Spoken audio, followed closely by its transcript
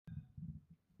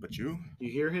But you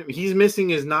hear him? He's missing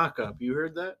his knock up. You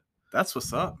heard that? That's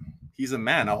what's up. He's a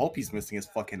man. I hope he's missing his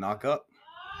fucking knock up.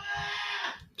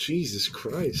 Jesus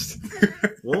Christ.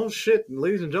 Well, shit,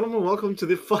 ladies and gentlemen, welcome to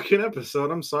the fucking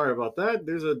episode. I'm sorry about that.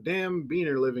 There's a damn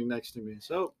beaner living next to me,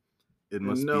 so It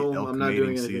must no, be elk I'm not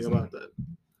doing anything season. about that.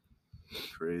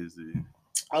 Crazy.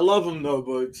 I love him though,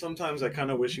 but sometimes I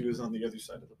kind of wish he was on the other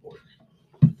side of the board.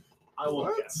 I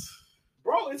will guess.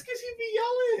 Bro, it's because he'd be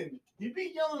yelling. He'd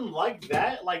be yelling like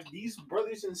that, like these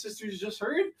brothers and sisters just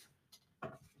heard,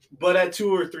 but at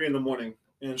 2 or 3 in the morning.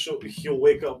 And he'll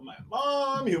wake up my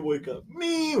mom, he'll wake up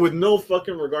me with no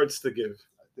fucking regards to give.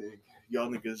 I think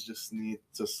y'all niggas just need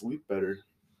to sleep better.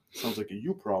 Sounds like a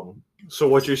you problem. So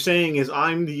what you're saying is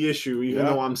I'm the issue, even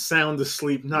though I'm sound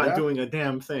asleep, not doing a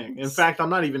damn thing. In fact, I'm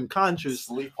not even conscious,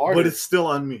 sleep harder. But it's still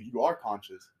on me. You are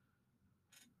conscious.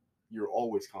 You're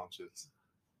always conscious.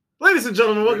 Ladies and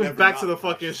gentlemen, welcome back to the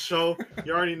fucking show.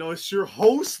 You already know it's your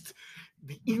host,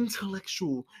 the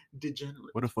intellectual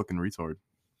degenerate. What a fucking retard.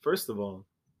 First of all,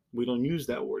 we don't use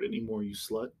that word anymore, you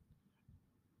slut.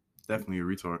 Definitely a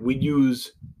retard. We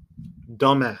use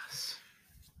dumbass.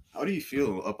 How do you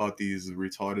feel about these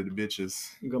retarded bitches?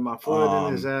 You got my foot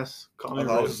in his ass.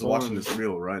 I was watching this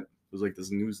reel, right? It was like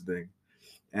this news thing.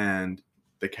 And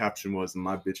the caption was,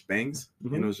 "My bitch bangs."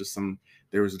 Mm-hmm. And it was just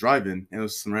they was driving, and it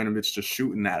was some random bitch just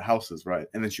shooting at houses, right?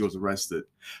 And then she was arrested.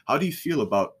 How do you feel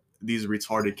about these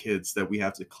retarded kids that we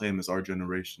have to claim as our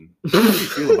generation? How do you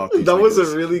feel about these That niggas? was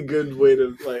a really good way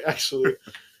to, like, actually...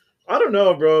 I don't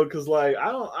know, bro, because, like,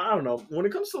 I don't know. When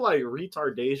it comes to, like,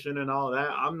 retardation and all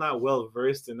that, I'm not well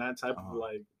versed in that type of,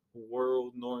 like,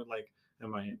 world, nor, like,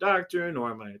 am I a doctor, nor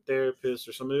am I a therapist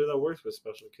or somebody that works with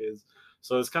special kids.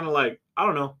 So it's kind of like, I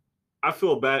don't know. I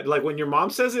feel bad. Like, when your mom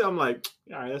says it, I'm like,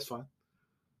 yeah, all right, that's fine.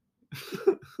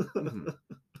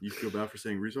 You feel bad for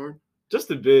saying retard?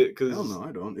 Just a bit, because... Hell no,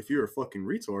 I don't. If you're a fucking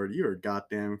retard, you're a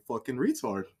goddamn fucking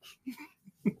retard.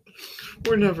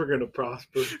 We're never gonna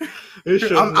prosper.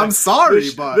 I'm sorry,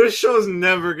 but this show's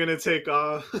never gonna take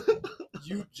off.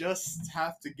 You just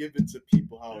have to give it to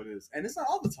people how it is, and it's not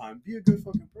all the time. Be a good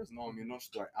fucking person. No, I mean, not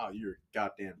just like, oh, you're a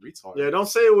goddamn retard. Yeah, don't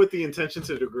say it with the intention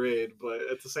to degrade, but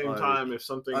at the same time, if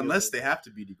something unless they have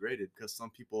to be degraded, because some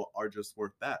people are just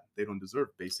worth that. They don't deserve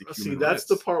basic human rights. That's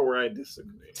the part where I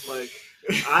disagree. Like,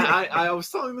 I was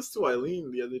telling this to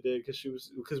Eileen the other day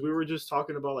because we were just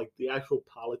talking about, like, the actual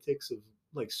politics of,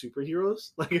 like,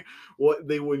 superheroes, like what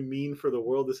they would mean for the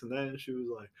world, this and that, and she was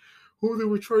like, "Oh, they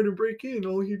were trying to break in.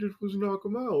 All he did was knock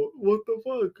him out. What the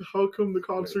fuck? How come the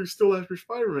cops are still after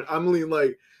Spider-Man?" I'm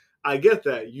like, I get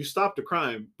that you stopped a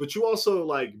crime, but you also,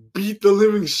 like, beat the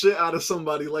living shit out of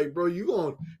somebody. Like, bro, you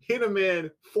gonna hit a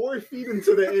man 4 feet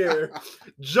into the air,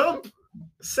 jump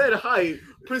said height,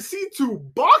 proceed to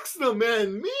box the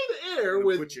man mid-air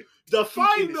with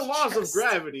defying the laws of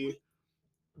gravity.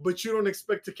 But you don't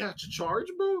expect to catch a charge,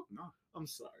 bro? No. I'm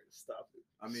sorry. Stop it.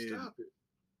 I mean, stop it.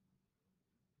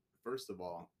 First of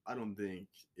all, I don't think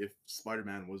if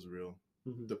Spider-Man was real,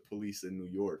 the police in New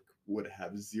York would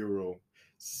have zero.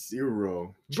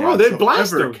 Bro, they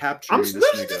blast him.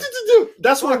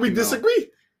 That's why we disagree.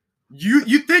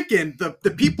 You thinking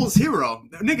the people's hero,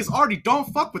 the niggas already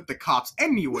don't fuck with the cops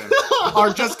anywhere,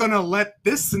 are just gonna let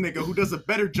this nigga who does a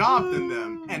better job than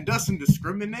them and doesn't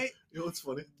discriminate? You know what's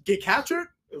funny? Get captured?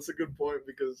 That's a good point,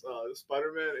 because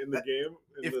Spider-Man in the game...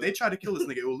 If they try to kill this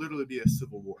nigga, it will literally be a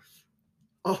civil war.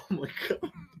 Oh my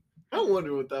god. I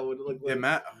wonder what that would look like. Yeah,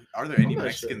 Matt, are there any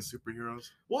Mexican superheroes?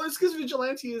 Well, it's because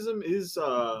vigilantism is...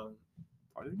 Are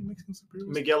there any Mexican superheroes?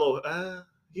 Miguel...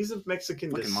 he's a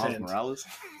Mexican fucking descent. Miles Morales?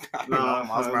 Nah,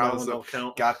 Miles Morales don't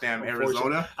count. Goddamn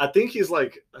Arizona. I think he's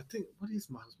like... what is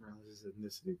Miles Morales'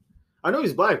 ethnicity? I know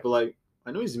he's black, but, like,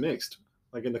 I know he's mixed.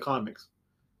 Like, in the comics.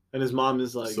 And his mom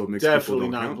is, like, definitely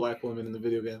not a black woman in the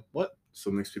video game. What?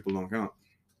 So mixed people don't count.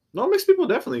 No, mixed people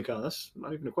definitely count. That's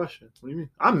not even a question. What do you mean?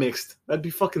 I'm mixed. That'd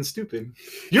be fucking stupid.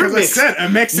 You're mixed. I said a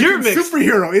Mexican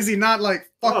superhero. Is he not, like,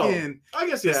 fucking I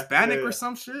guess Hispanic or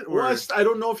some shit? Or well, I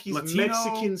don't know if he's Latino?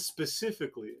 Mexican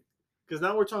specifically. Because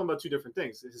now we're talking about two different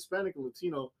things. Hispanic and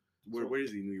Latino. Where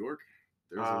is he? New York?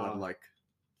 There's a lot of, like,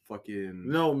 fucking...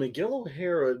 No, Miguel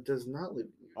O'Hara does not live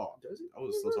in New York. Oh, does he? I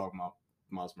was still talking about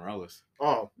Miles Morales.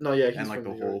 Oh, no, yeah. He's and, like,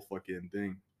 the whole fucking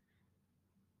thing.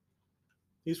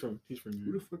 He's from New York.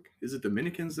 Who the fuck? Is it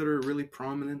Dominicans that are really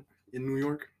prominent in New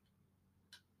York?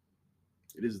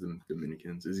 It is the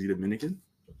Dominicans. Is he Dominican?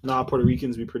 Nah, Puerto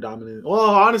Ricans be predominant. Well,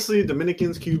 honestly,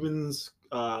 Dominicans, Cubans,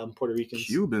 Puerto Ricans.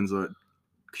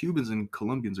 Cubans and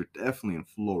Colombians are definitely in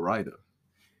Florida.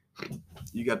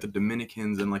 You got the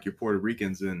Dominicans and, like, your Puerto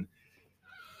Ricans in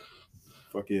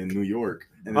fucking New York.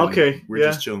 And then we're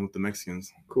just chilling with the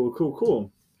Mexicans.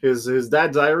 Cool. His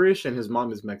dad's Irish and his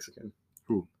mom is Mexican.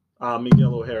 Who?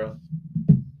 Miguel O'Hara.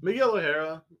 Miguel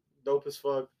O'Hara, dope as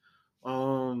fuck.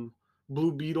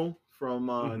 Blue Beetle from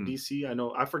DC. I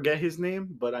know I forget his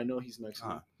name, but I know he's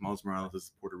Mexican. Miles Morales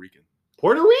is Puerto Rican.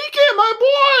 Puerto Rican, my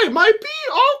boy, my B.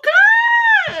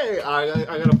 Okay, I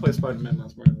gotta play Spider-Man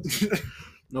Miles Morales.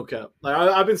 No cap. Like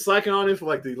I've been slacking on it for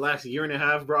like the last year and a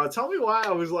half, bro. Tell me why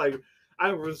I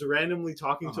was randomly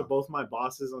talking to both my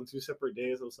bosses on 2 separate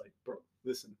days. I was like, bro,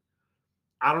 listen,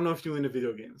 I don't know if you're into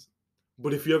video games,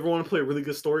 but if you ever want to play a really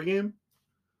good story game,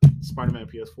 Spider-Man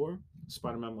PS4,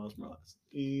 Spider-Man Miles Morales.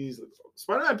 Easily.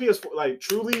 Spider-Man PS4, like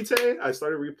truly, Tay, I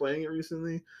started replaying it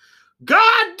recently.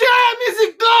 God damn, is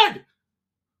it good?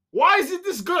 Why is it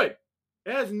this good?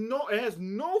 It has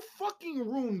no fucking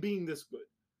room being this good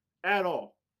at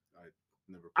all.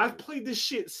 I've played this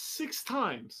shit 6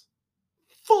 times.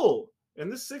 Full.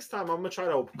 And this 6th time, I'm going to try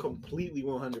to completely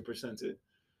 100% it.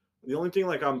 The only thing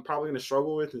like I'm probably going to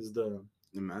struggle with is the...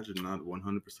 Imagine not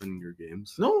 100% in your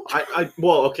games. No,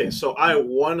 well, okay, so I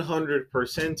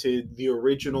 100%ed the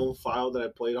original file that I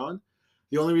played on.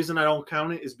 The only reason I don't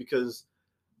count it is because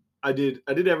I did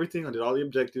everything. I did all the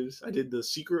objectives. I did the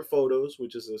secret photos,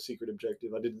 which is a secret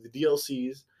objective. I did the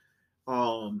DLCs,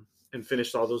 and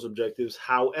finished all those objectives.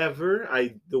 However,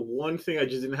 the one thing I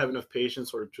just didn't have enough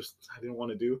patience, or just I didn't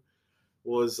want to do,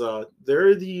 was there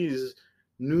are these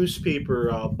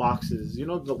newspaper boxes. You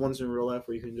know, the ones in real life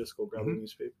where you can just go grab a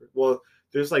newspaper. Well,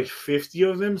 there's like 50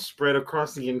 of them spread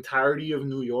across the entirety of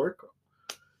New York,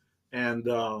 and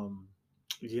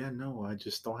I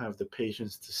just don't have the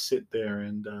patience to sit there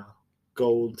and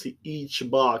go to each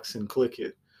box and click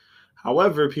it.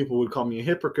 However, people would call me a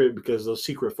hypocrite because those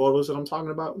secret photos that I'm talking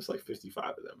about, was like 55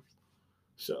 of them.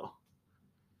 So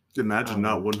imagine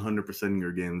not 100% in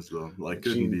your games though. Like,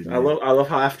 I love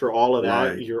how after all of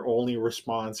that, your only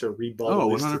response or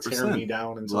rebuttal is to tear me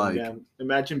down and something. Like,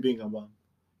 imagine being a bum.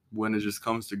 When it just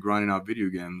comes to grinding out video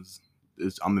games,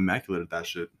 I'm immaculate at that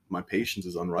shit. My patience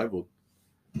is unrivaled.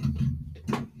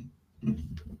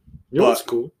 That's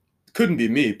cool. Couldn't be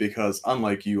me because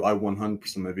unlike you, I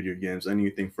 100% my video games.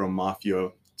 Anything from Mafia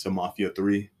to Mafia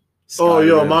 3.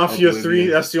 Mafia 3.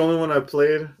 That's the only one I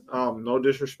played. No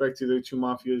disrespect to the 2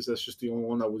 Mafias. That's just the only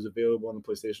one that was available on the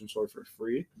PlayStation Store for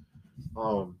free.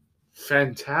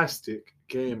 Fantastic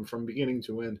game from beginning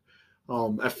to end.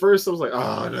 At first I was like,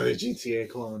 another GTA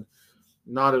clone.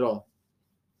 Not at all.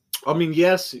 I mean,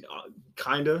 yes,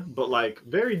 kind of, but like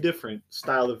very different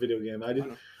style of video game.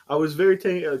 I was very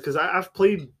because I've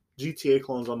played GTA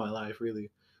clones all my life,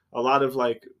 really. A lot of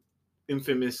like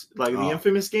Infamous, like the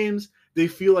Infamous games, they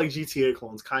feel like GTA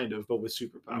clones, kind of, but with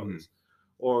superpowers.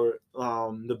 Or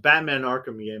the Batman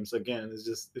Arkham games, again,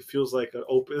 it feels like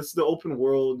it's the open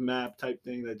world map type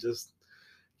thing that just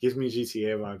gives me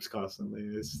GTA vibes constantly.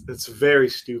 It's very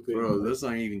stupid. Bro, those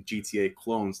aren't even GTA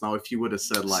clones. Now, if you would have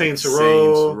said like Saints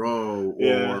Row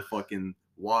or fucking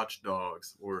Watch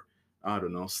Dogs or I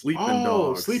don't know,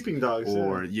 Sleeping Dogs,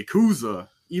 or Yakuza.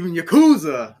 Even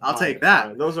Yakuza, I'll take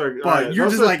that. Those are, but you're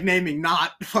just like naming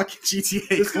not fucking GTA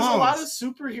clones. Because a lot of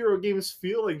superhero games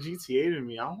feel like GTA to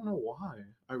me. I don't know why.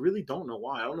 I really don't know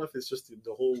why. I don't know if it's just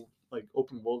the whole like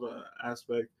open world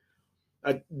aspect.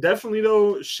 I definitely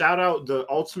though shout out the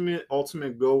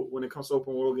ultimate GOAT when it comes to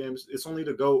open world games. It's only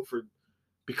the GOAT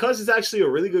because it's actually a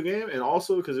really good game, and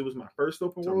also because it was my first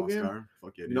open world game.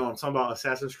 Fuck yeah, no, I'm talking about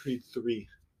Assassin's Creed 3.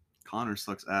 Connor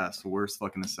sucks ass. Worst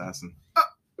fucking assassin.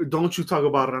 Don't you talk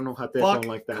about Rano Hatekon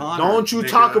like that. Connor, don't you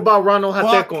talk about Rano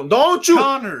Hatekon. Don't you.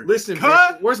 Connor. Listen,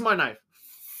 bitch, where's my knife?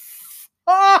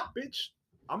 Bitch,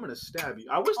 I'm going to stab you.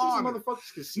 I wish these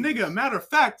motherfuckers could see Nigga, this. matter of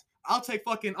fact, I'll take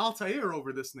fucking Altair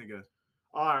over this nigga.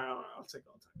 All right, I'll take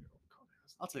Altair.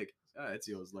 I'll take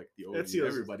Ezio's like the OG.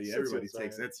 Everybody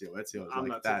takes Ezio. Ezio's I'm like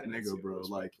not that Ezio, nigga, bro.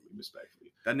 Like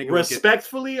respectfully. That nigga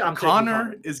respectfully, I'm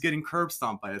Connor is getting curb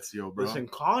stomped by Ezio, bro. Listen,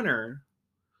 Connor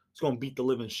is gonna beat the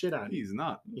living shit out of you. He's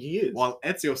not. He is. While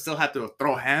Ezio still had to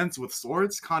throw hands with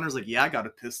swords, Connor's like, yeah, I got a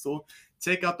pistol.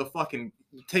 Take out the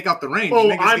range.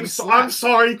 Oh, I'm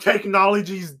sorry,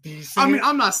 technology's decent. I mean,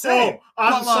 I'm not saying.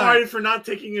 I'm sorry for not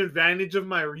taking advantage of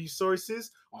my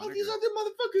resources. These other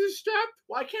motherfuckers are strapped.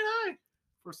 Why can't I?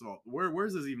 First of all,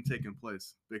 where's this even taking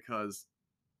place? Because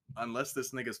unless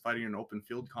this nigga's fighting in an open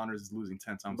field, Connor's is losing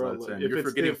 10 times out of 10. You're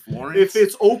forgetting Florence. If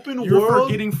it's open world, you're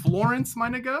forgetting Florence, my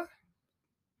nigga.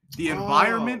 The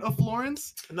environment of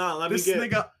Florence. No,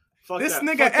 nigga. Fuck This that.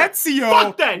 nigga Fuck that. Ezio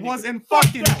Fuck that was nigga. in Fuck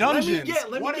fucking that. dungeons.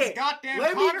 Let me get Connor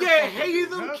Hatham fucking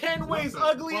doing? Kenway's What the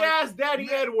ugly fuck? ass daddy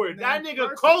Man, Edward. That man, nigga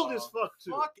first cold of as all, fuck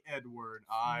too. Fuck Edward.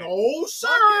 No sir.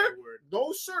 Edward.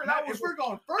 No sir. Now, That was if we're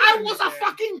going further. I in was the a game,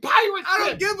 fucking pirate. I don't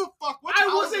then. give a fuck. I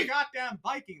was a a goddamn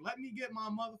Viking. Let me get my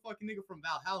motherfucking nigga from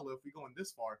Valhalla if we going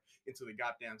this far into the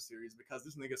goddamn series, because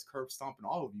this nigga's curb stomping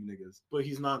all of you niggas. But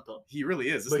he's not though. He really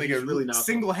is. This But he's nigga really not, though.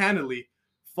 single-handedly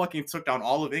fucking took down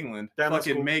all of England. Damn, that's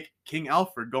fucking cool. make King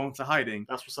Alfred go into hiding.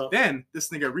 That's what's up. Then this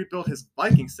nigga rebuilt his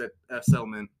Viking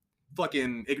settlement,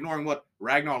 fucking ignoring what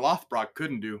Ragnar Lothbrok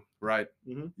couldn't do. Right?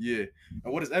 Mm-hmm. Yeah.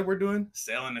 And what is Edward doing?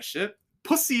 Sailing a ship.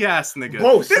 Pussy ass nigga.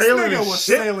 Bro, this sailing nigga a was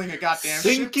ship? sailing a goddamn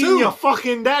Sinking ship too. your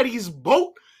fucking daddy's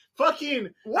boat. Fucking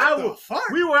What the fuck?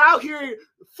 We were out here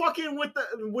fucking with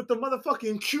the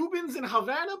motherfucking Cubans in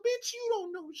Havana, bitch. You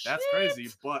don't know shit. That's crazy,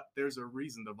 but there's a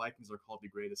reason the Vikings are called the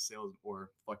greatest sailors or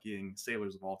fucking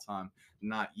sailors of all time,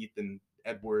 not Ethan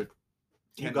Edward.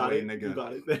 You got it. Nigga. You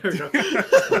got it. There we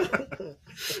go.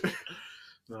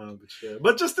 No, but shit.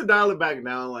 But just to dial it back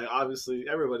down, like obviously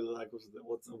everybody likes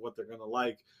what they're gonna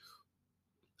like.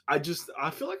 I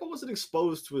feel like I wasn't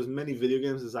exposed to as many video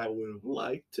games as I would have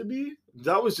liked to be.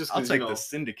 That was just I'll take the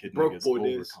Syndicate broke niggas boy over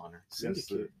days. Connor.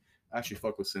 Syndicate. Yes, I actually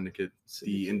fuck with Syndicate.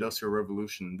 The Industrial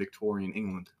Revolution, Victorian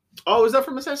England. Oh, is that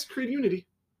from Assassin's Creed Unity?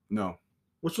 No.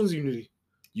 Which one's Unity?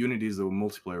 Unity is the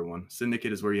multiplayer one.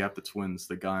 Syndicate is where you have the twins,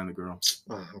 the guy and the girl.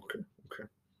 Oh,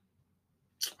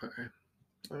 okay.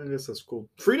 I guess that's cool.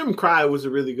 Freedom Cry was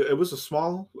it was a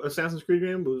small Assassin's Creed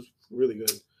game, but it was really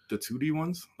good. The 2D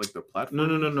ones? Like the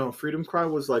platform? No. Freedom Cry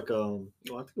was like I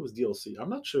think it was DLC. I'm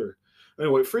not sure.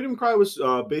 Anyway, Freedom Cry was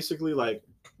basically like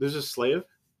there's a slave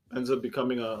ends up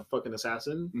becoming a fucking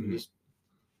assassin. Mm-hmm. Just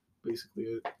basically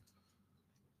it.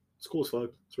 It's cool as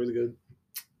fuck. It's really good.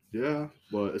 Yeah,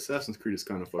 but Assassin's Creed is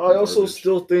kind of fucking I also garbage.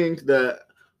 still think that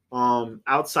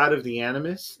outside of the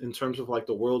Animus, in terms of like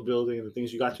the world building and the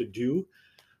things you got to do,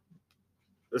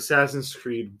 Assassin's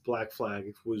Creed Black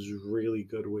Flag was really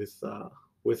good with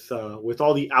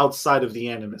all the outside of the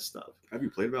Animus stuff. Have you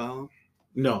played Valhalla?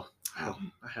 No, I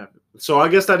haven't. So I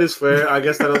guess that is fair. I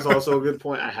guess that is also a good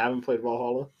point. I haven't played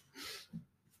Valhalla.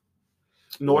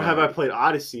 Nor have I played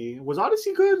Odyssey. Was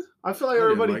Odyssey good? I feel like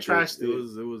everybody trashed it.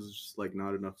 It was just like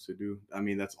not enough to do. I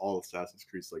mean, that's all Assassin's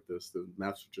Creed's like this. The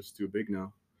maps are just too big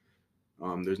now.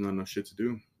 There's not enough shit to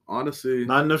do. Honestly,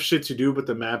 not enough shit to do, but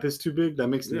the map is too big. That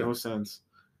makes no sense.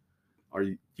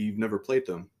 You've never played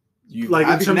them? You've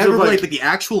never played like the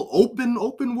actual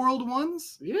open world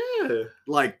ones? Yeah.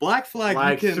 Like Black Flag.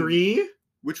 Like 3?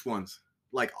 Which ones?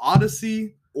 Like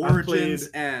Odyssey, Origins,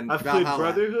 and I've Valhalla. played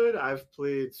Brotherhood. I've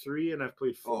played 3, and I've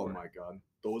played 4. Oh my god,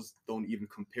 those don't even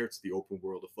compare to the open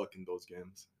world of fucking those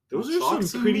games. Those are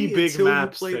some pretty big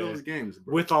maps. Play those games,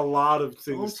 bro. With a lot of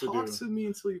things to do. Don't talk to me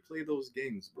until you play those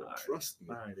games, bro. Trust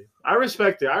me. I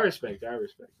respect it.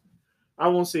 I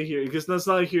won't sit here because that's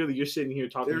not here that you're sitting here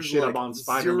talking shit about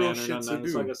Spider-Man or nothing.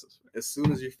 So I guess as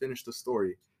soon as you finish the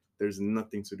story, there's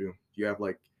nothing to do. You have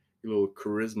like your little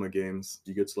charisma games.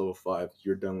 You get to level 5,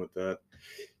 you're done with that.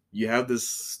 You have this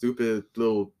stupid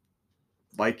little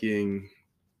Viking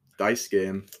dice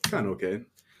game, kind of okay,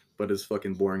 but it's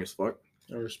fucking boring as fuck.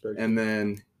 I respect. And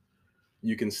then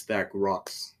you can stack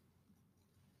rocks.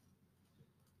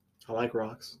 I like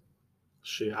rocks.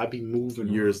 Shit, I be moving.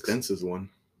 You're as dense as one,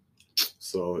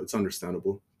 so it's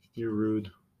understandable. You're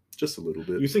rude. Just a little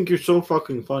bit. You think you're so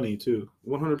fucking funny too.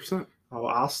 100%.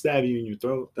 I'll stab you in your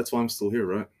throat. That's why I'm still here,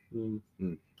 right?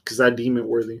 Because I deem it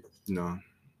worthy. No.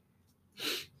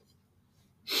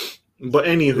 But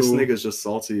anywho, this nigga's just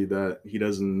salty that he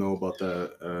doesn't know about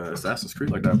that Assassin's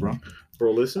Creed like that, bro.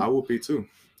 Bro, listen. I will be too.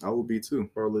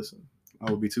 Bro, listen.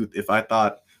 I would be too. If I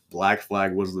thought Black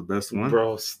Flag was the best one.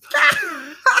 Bro,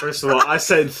 first of all, I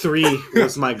said 3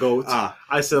 was my GOAT.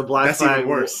 I said Black Flag. Even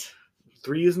worse.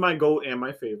 3 is my GOAT and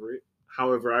my favorite.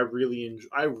 However, I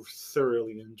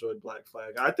thoroughly enjoyed Black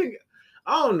Flag. I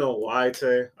don't know why,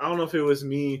 Tay. I don't know if it was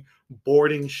me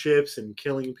boarding ships and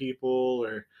killing people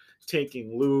or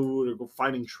taking loot or go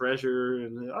finding treasure,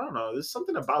 and I don't know. There's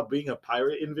something about being a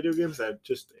pirate in video games that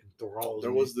just enthralls me.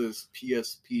 There was this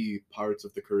PSP Pirates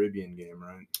of the Caribbean game,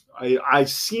 right? I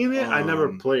seen it. I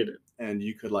never played it. And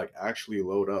you could like actually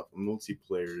load up a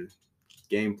multiplayer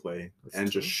gameplay and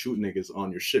just shoot niggas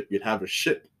on your ship. You'd have a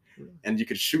ship, and you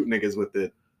could shoot niggas with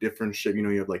it. Different ship. You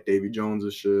know, you have like Davy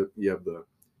Jones's ship. You have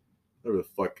whatever the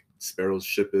fuck Sparrow's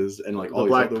ship is, and like all the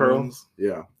Black these other Pearl ones.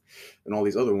 Yeah. and all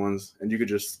these other ones, and you could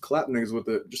just clap niggas with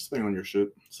it, just depending on your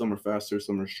ship. Some are faster,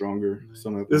 some are stronger,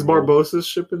 some have Is more. Barbossa's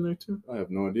ship in there too? I have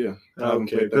no idea. I haven't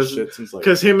Okay, played that shit since like.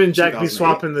 Because him and Jack be 2008.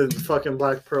 swapping the fucking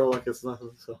Black Pearl like it's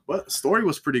nothing. So. But the story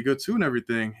was pretty good too and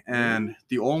everything. And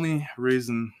the only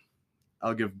reason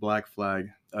I'll give Black Flag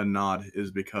a nod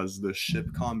is because the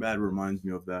ship combat reminds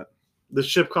me of that. The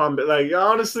ship combat, like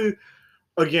honestly,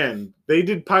 again, they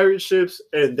did pirate ships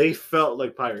and they felt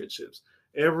like pirate ships.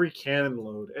 Every cannon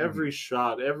load, every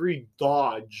shot, every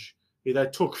dodge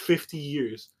that took 50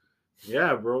 years.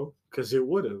 Yeah, bro, because it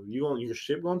would have. Your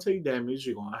ship gonna take damage.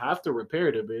 You're gonna have to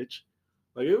repair the bitch.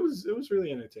 Like it was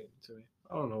really entertaining to me.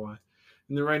 I don't know why.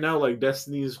 And then right now, like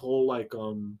Destiny's whole like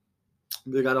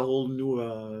they got a whole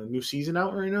new season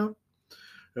out right now.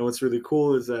 And what's really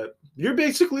cool is that you're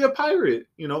basically a pirate,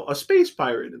 a space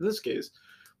pirate in this case.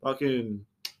 Fucking,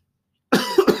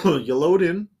 you load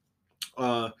in.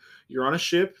 You're on a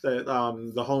ship that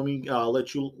the homie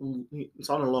let you. It's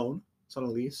on a loan. It's on a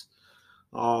lease.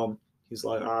 He's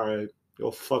like, all right,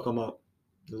 go fuck them up.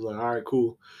 He's like, all right,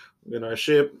 cool. We're in our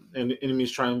ship, and the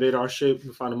enemies try to invade our ship.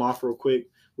 We find them off real quick.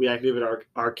 We activate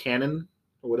our cannon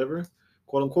or whatever,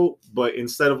 quote unquote. But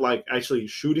instead of like actually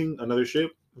shooting another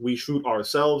ship, we shoot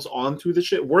ourselves onto the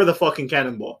ship. We're the fucking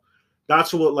cannonball.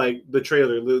 That's what like the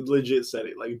trailer legit said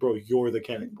it. Like, bro, you're the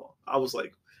cannonball. I was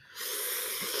like,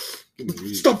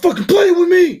 stop fucking playing with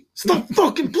me. Stop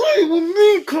fucking playing with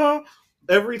me, Carl.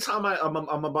 Every time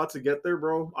I'm about to get there,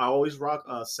 bro, I always rock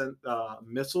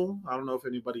missile. I don't know if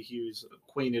anybody here is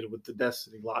acquainted with the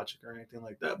Destiny logic or anything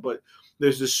like that, but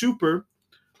there's this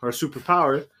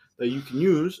superpower that you can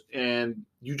use, and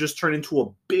you just turn into a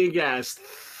big ass,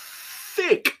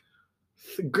 thick,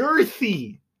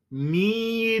 girthy,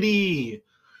 meaty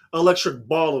electric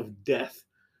ball of death,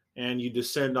 and you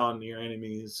descend on your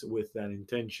enemies with that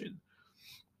intention.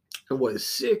 And what is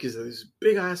sick is this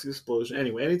big ass explosion.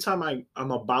 Anyway, anytime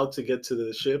I'm about to get to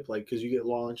the ship, like, because you get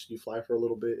launched, you fly for a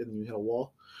little bit, and then you hit a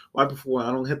wall. Right before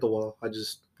I don't hit the wall, I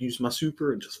just use my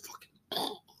super and just fucking.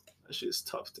 That shit is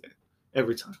tough, dude.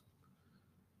 Every time.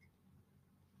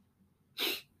 I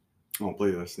don't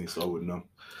play Destiny, so I wouldn't know.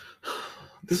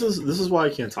 This is why I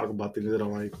can't talk about things that I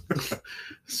like.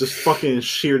 It's just fucking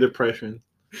sheer depression.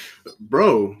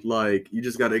 Bro, like, you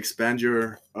just got to expand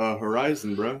your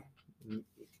horizon, bro.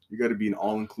 You got to be an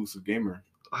all-inclusive gamer.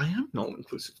 I am an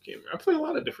all-inclusive gamer. I play a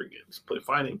lot of different games. Play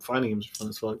fighting games are fun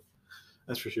as fuck.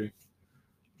 That's for sure.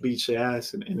 Beat your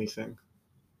ass in anything.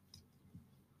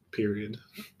 Period.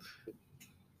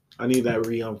 I need that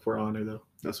re-up for Honor, though.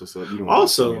 That's what's up. You don't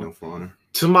also, for Honor.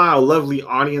 To my lovely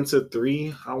audience of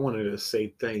 3, I wanted to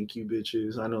say thank you,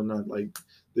 bitches. I know not like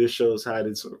this show's had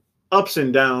its ups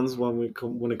and downs when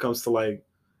it comes to like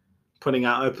putting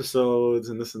out episodes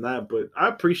and this and that, but I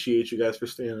appreciate you guys for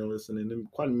staying and listening.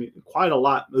 And quite a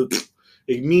lot.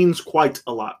 It means quite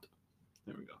a lot.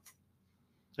 There we go.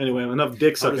 Anyway, enough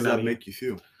dick sucking. How does that make you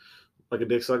feel? Like a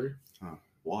dick sucker?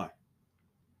 Why?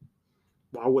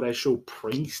 Why would I show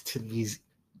praise to these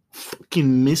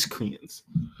fucking miscreants?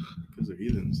 Because they're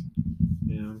heathens.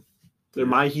 Yeah. They're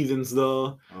my heathens,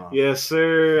 though. Yes,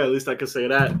 sir. At least I can say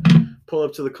that. Pull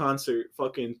up to the concert,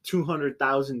 fucking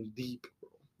 200,000 deep.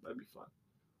 That'd be fun.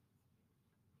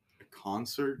 A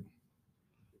concert?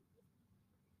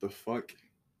 The fuck?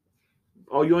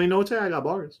 Oh, you ain't know Tay? I got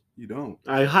bars. You don't.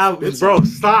 I have, bro.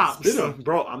 Stop,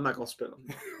 bro. I'm not gonna spit them.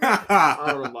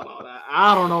 I don't know about all that.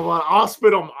 I'll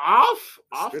spit them off.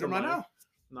 Spit them right now.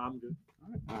 No, I'm good.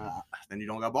 Then you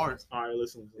don't got bars. All right,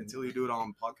 listen. Until you do it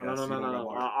on podcast. No.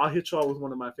 I'll hit y'all with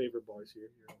one of my favorite bars here.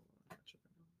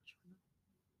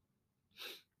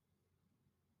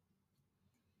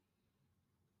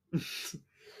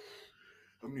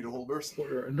 I need a whole verse.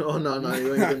 No.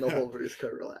 You ain't getting the whole verse.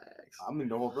 Relax. I'm in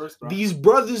the whole verse, bro. These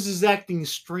brothers is acting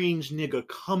strange, nigga.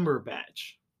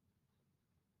 Cumberbatch.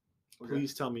 Okay.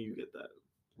 Please tell me you get that.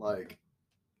 Like,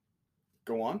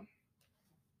 go on.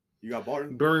 You got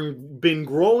bars. Been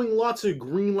growing lots of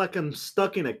green like I'm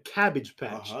stuck in a cabbage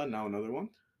patch. Now another one.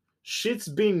 Shit's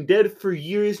been dead for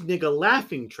years, nigga.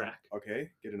 Laughing track.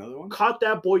 Okay, get another one. Caught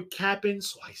that boy capping,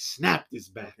 so I snapped his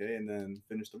back. Okay, and then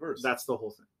finish the verse. That's the whole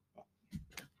thing.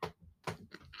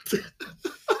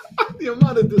 The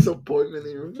amount of disappointment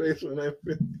in your face when I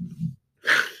finish.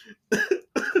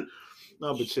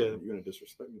 No, but yeah. You're gonna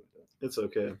disrespect me with that. It's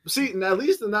okay. See, at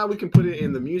least now we can put it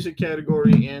in the music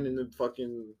category and in the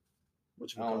fucking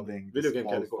video game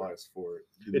category.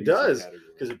 It does,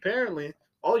 because apparently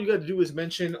all you got to do is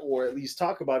mention or at least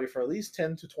talk about it for at least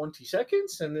 10 to 20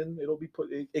 seconds, and then it'll be put.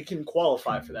 It can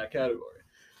qualify for that category.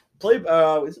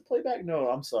 Is it playback? No,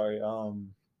 I'm sorry.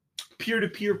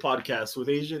 Peer-to-peer podcast with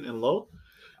Asian and Low.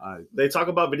 They talk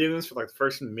about video games for like the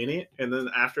first minute, and then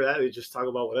after that, they just talk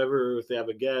about whatever. If they have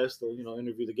a guest or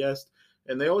interview the guest,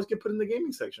 and they always get put in the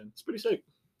gaming section. It's pretty sick.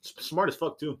 It's smart as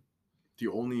fuck too. The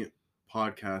only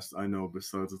podcast I know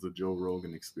besides the Joe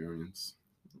Rogan Experience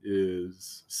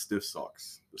is Stiff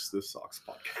Socks, the Stiff Socks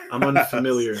podcast. I'm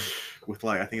unfamiliar with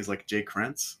I think it's like Jay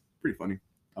Krantz. Pretty funny.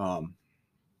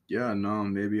 Yeah, no,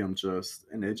 maybe I'm just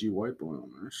an edgy white boy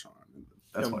on there.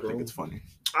 That's why I think it's funny.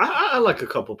 I like a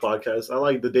couple podcasts. I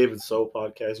like the David So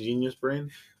podcast, Genius Brain.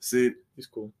 See, he's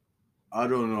cool. I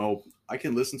don't know. I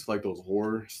can listen to like those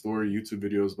horror story YouTube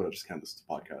videos, but I just can't listen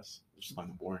to podcasts. I just find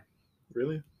them boring.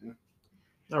 Really? Yeah.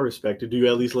 I respect it. Do you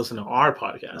at least listen to our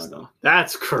podcast though?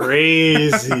 That's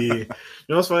crazy. You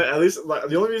know what's funny? At least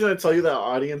the only reason I tell you that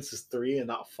our audience is 3 and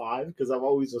not 5 because I've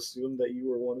always assumed that you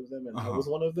were one of them and I was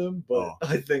one of them. But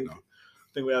I think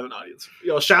we have an audience.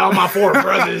 Yo, shout out my 4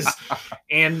 brothers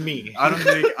and me. I don't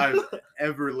think I've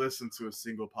ever listened to a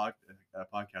single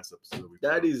podcast episode.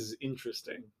 That is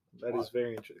interesting. That is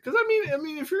very interesting. Because I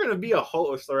mean, if you're gonna be a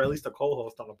host or at least a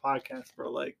co-host on a podcast,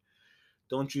 bro, like,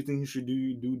 don't you think you should do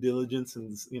your due diligence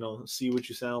and see what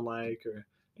you sound like or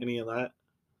any of that?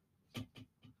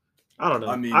 I don't know.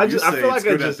 I mean, I feel like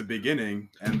good at the beginning,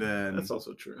 and then that's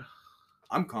also true.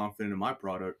 I'm confident in my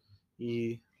product.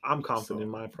 Yeah, I'm confident in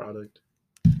my product,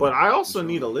 but I also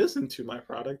need to listen to my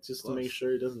product just to make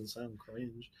sure it doesn't sound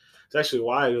cringe. It's actually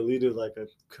why I deleted like a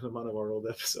good amount of our old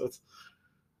episodes,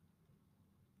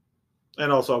 and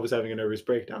also I was having a nervous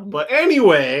breakdown. But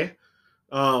anyway,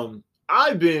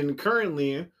 I've been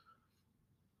currently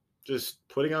just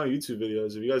putting out YouTube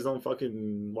videos. If you guys don't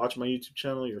fucking watch my YouTube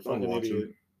channel, you're a fucking idiot.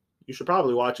 You should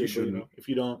probably watch it. But, if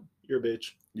you don't, you're a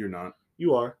bitch. You're not.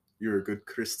 You are. You're a good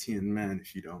Christian man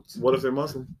if you don't. What if they're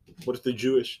Muslim? What if they're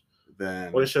Jewish?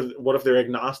 Then what if they're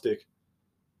agnostic?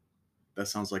 That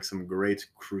sounds like some great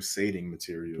crusading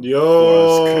material.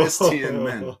 Yo, for us Christian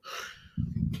men.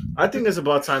 I think it's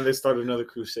about time they start another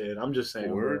crusade. I'm just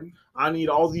saying. Bro. I need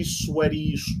all these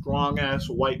sweaty, strong-ass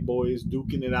white boys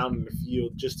duking it out in the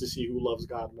field just to see who loves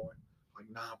God more. Like,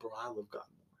 nah, bro, I love God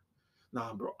more.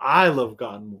 Nah, bro, I love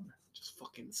God more. Just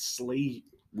fucking slay.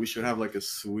 We should have like a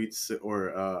sweet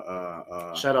or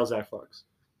shout out Zach Fox.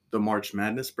 The March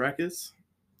Madness brackets.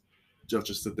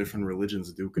 Just the different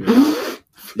religions duking it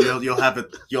out.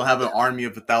 You'll have an army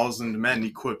of 1,000 men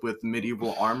equipped with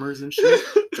medieval armors and shit,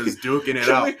 just duking it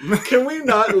out. Can we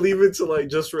not leave it to like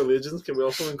just religions? Can we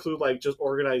also include like just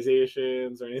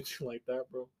organizations or anything like that,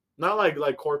 bro? Not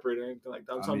like corporate or anything like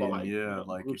that. I'm talking about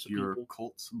like if you're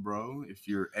cults, bro. If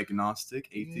you're agnostic,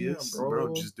 atheist,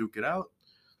 bro, just duke it out.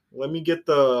 Let me get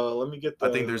the. I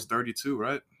think there's 32,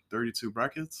 right? 32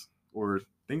 brackets or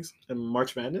things. And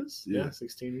March Madness, yeah,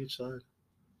 16 each side.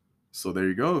 So there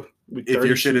you go. If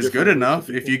your shit is good enough,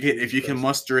 if you can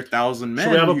muster 1,000 men,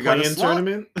 should we have a play-in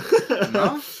tournament?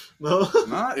 No.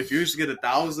 If you just get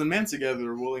 1,000 men together who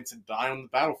are willing to die on the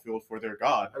battlefield for their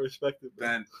god, I respect it. Bro.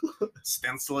 Then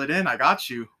stencil it in. I got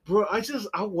you, bro.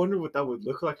 I wonder what that would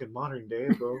look like in modern day,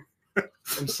 bro.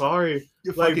 I'm sorry.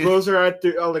 Like bros are at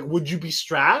the like. Would you be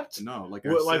strapped? No. Like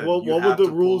what would the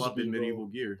rules be? In medieval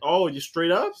gear. Oh, you straight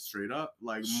up,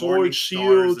 like sword,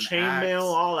 shield, chainmail,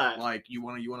 all that. Like you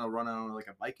want to run out like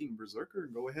a Viking berserker?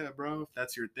 Go ahead, bro. If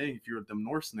that's your thing. If you're them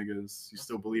Norse niggas, you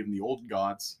still believe in the old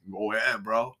gods. Go ahead,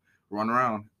 bro. Run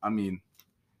around. I mean,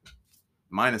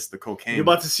 minus the cocaine. You're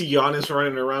about to see Giannis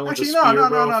running around with a spear,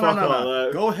 bro.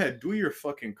 No. Go ahead, do your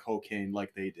fucking cocaine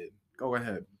like they did. Go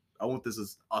ahead. I want this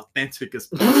as authentic as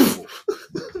possible.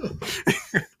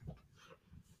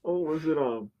 Oh, was it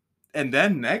And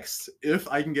then next, if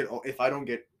I don't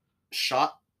get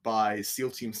shot by SEAL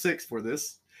Team 6 for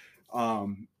this,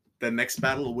 the next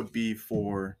battle would be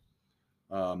for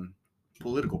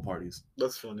political parties.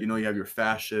 That's funny. You have your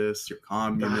fascists, your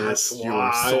communists,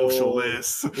 your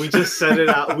socialists. We just set it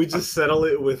out. We just settle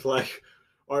it with like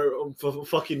our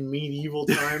fucking medieval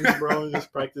times, bro. And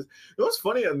just practice. It was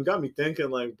funny and got me thinking,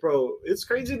 like, bro, it's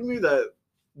crazy to me that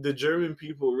the German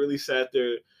people really sat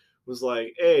there, was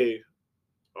like, hey,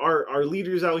 our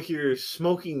leader's out here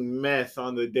smoking meth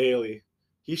on the daily.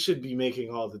 He should be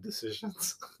making all the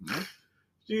decisions.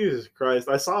 Jesus Christ.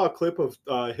 I saw a clip of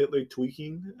Hitler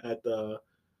tweaking at the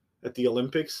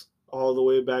Olympics all the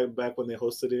way back when they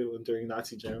hosted it during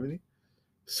Nazi Germany.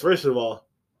 First of all,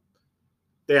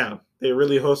 damn, they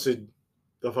really hosted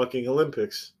the fucking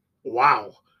Olympics.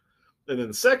 Wow. And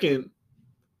then second,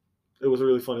 it was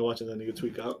really funny watching that nigga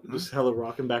tweak out. Just hella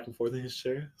rocking back and forth in his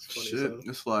chair. It's funny. Shit,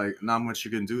 it's like not much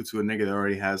you can do to a nigga that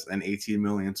already has an 18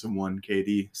 million to 1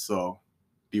 KD. So,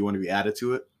 do you want to be added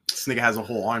to it? This nigga has a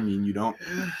whole army and you don't.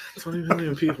 20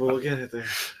 million people will get it there.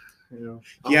 You know,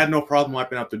 He had no problem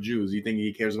wiping out the Jews. You think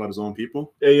he cares about his own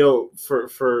people? Hey yo, for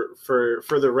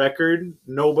the record,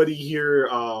 nobody here,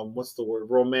 what's the word,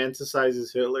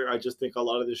 romanticizes Hitler. I just think a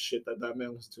lot of this shit that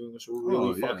man was doing was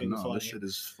really fucking funny. This shit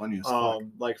is funny as fuck.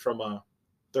 Like from a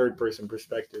third person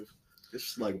perspective. It's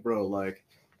just like, bro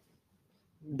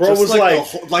was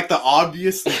like the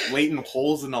obvious blatant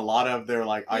holes in a lot of their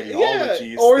like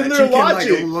ideologies, or in their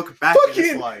logic. Like, look back and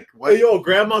it's like, what? Hey, yo,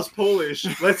 grandma's Polish.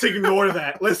 Let's ignore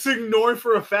that. Let's ignore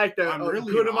for a fact that I'm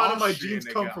really a good amount Austrian, of my genes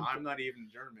come from. I'm not even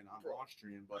German. I'm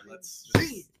Austrian, but let's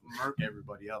just murk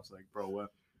everybody else. Like, bro,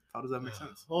 what? How does that make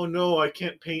sense? Oh no, I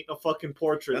can't paint a fucking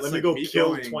portrait. That's Let like me go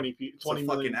kill 20 fucking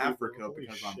million Africa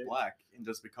because I'm black and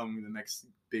just becoming the next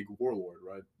big warlord,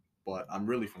 right? But I'm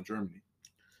really from Germany.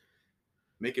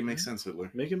 Make it make sense, Hitler.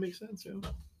 Make it make sense, yo.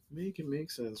 Make it make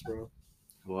sense, bro.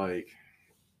 Like,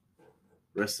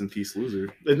 rest in peace,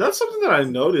 loser. And that's something that I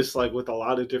noticed, like, with a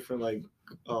lot of different, like,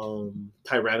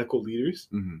 tyrannical leaders.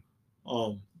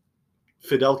 Mm-hmm.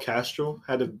 Fidel Castro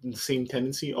had the same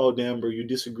tendency. Oh, damn, bro, you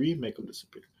disagree? Make him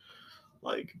disappear.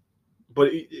 Like,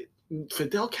 but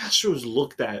Fidel Castro is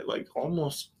looked at, like,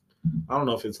 almost, I don't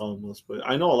know if it's almost, but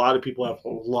I know a lot of people have a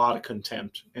lot of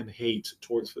contempt and hate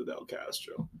towards Fidel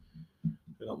Castro.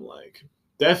 And I'm like,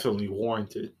 definitely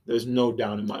warranted. There's no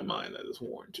doubt in my mind that it's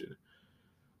warranted.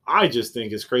 I just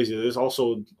think it's crazy. There's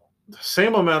also the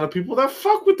same amount of people that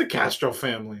fuck with the Castro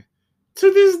family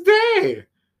to this day.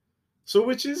 So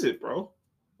which is it, bro?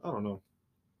 I don't know.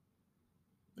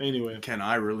 Anyway. Can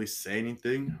I really say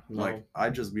anything? No. Like,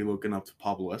 I'd just be looking up to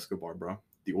Pablo Escobar, bro.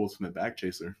 The ultimate bag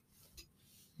chaser.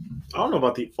 I don't know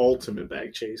about the ultimate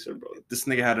bag chaser, bro. This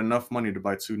nigga had enough money to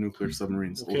buy 2 nuclear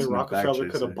submarines. Okay, Rockefeller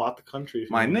could have bought the country.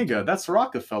 My nigga, that's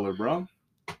Rockefeller, bro.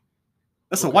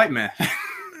 That's a white man.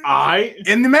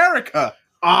 In America.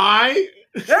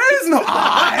 There is no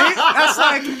I. That's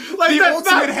like the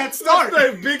ultimate head start.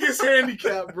 That's the biggest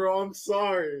handicap, bro. I'm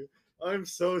sorry. I'm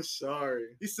so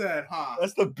sorry. He said, huh?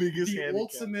 That's the biggest handicap.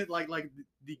 handicap. Ultimate, like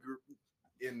the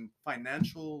in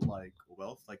financial, like,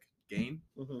 wealth, like, gain.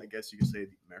 I guess you could say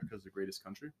America is the greatest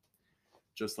country.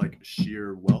 Just like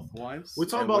sheer wealth-wise. We're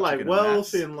talking about like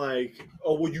wealth and like,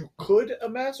 what you could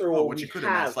amass or what you could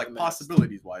amass, like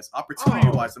possibilities-wise,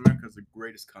 opportunity-wise. America is the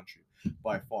greatest country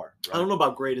by far. Right? I don't know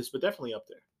about greatest, but definitely up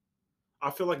there.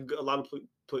 I feel like a lot of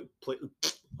places.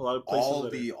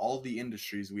 All the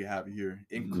industries we have here,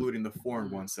 including the foreign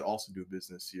ones that also do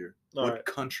business here. What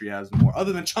country has more,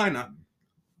 other than China?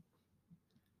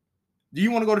 Do you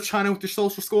want to go to China with your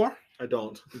social score? I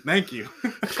don't. Thank you.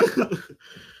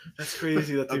 That's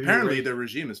crazy. That apparently the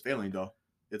regime is failing though.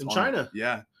 It's in China.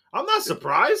 Yeah. I'm not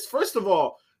surprised. First of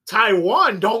all,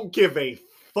 Taiwan don't give a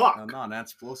fuck. No,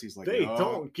 Nancy Pelosi's like, they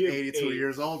don't give 82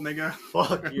 years old, nigga.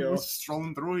 Fuck, yo.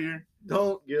 Strolling through here.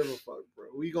 Don't give a fuck, bro.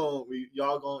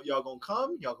 Y'all gonna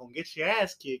come, y'all gonna get your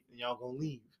ass kicked, and y'all gonna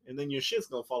leave. And then your shit's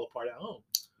gonna fall apart at home.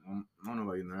 I don't know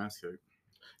about getting their ass kicked.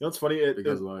 You know what's funny?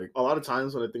 Because like a lot of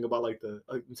times when I think about like the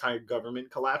entire government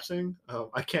collapsing,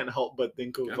 I can't help but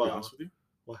think of. Can I be honest with you?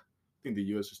 What? I think the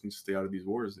U.S. just needs to stay out of these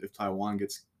wars. If Taiwan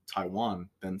gets Taiwan,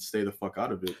 then stay the fuck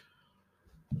out of it.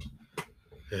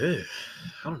 I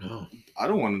don't know. I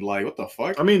don't want to like what the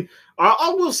fuck. I mean,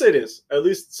 I will say this. At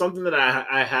least something that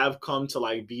I have come to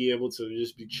like be able to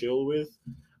just be chill with.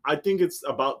 I think it's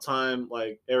about time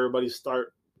like everybody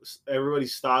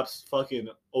stops fucking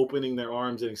opening their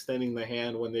arms and extending the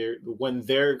hand when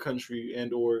their country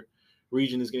and or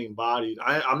region is getting bodied.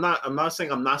 I'm not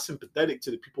saying I'm not sympathetic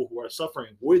to the people who are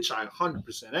suffering, which I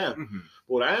 100% am. Mm-hmm.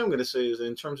 But what I am gonna say is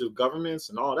in terms of governments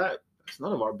and all that, it's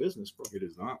none of our business, bro. It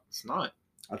is not. It's not.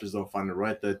 I just don't find it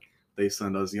right that they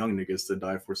send us young niggas to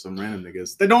die for some random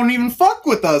niggas. They don't even fuck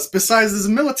with us besides this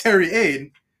military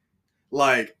aid.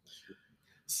 Like,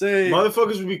 say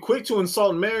motherfuckers would be quick to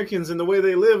insult Americans in the way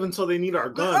they live until they need our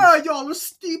guns. Y'all are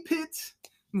stupid.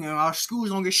 You know, our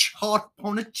schools don't get shot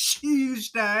on a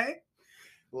Tuesday.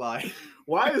 Like,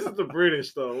 why is it the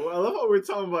British though? I love how we're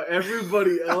talking about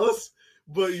everybody else,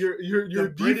 but your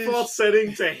default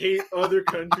setting to hate other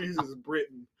countries is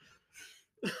Britain.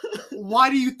 Why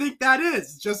do you think that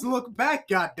is? Just look back,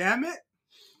 goddammit.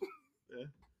 Yeah.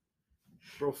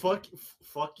 Bro, fuck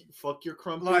your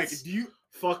crumpets. Like, do you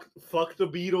fuck the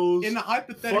Beatles? In a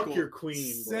hypothetical, fuck your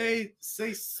queen. Bro.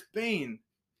 Say Spain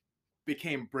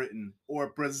became Britain,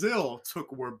 or Brazil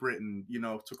took over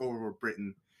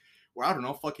Britain. Or I don't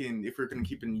know, fucking if we're gonna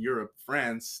keep in Europe,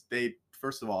 France, they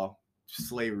first of all,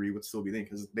 slavery would still be there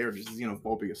because they're just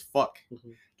xenophobic as fuck. Mm-hmm.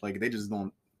 Like they just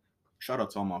don't. Shout out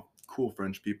to all my cool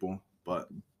French people, but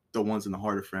the ones in the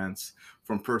heart of France,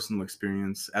 from personal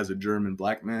experience as a German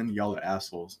black man, y'all are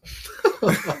assholes.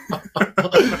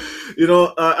 You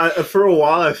know, for a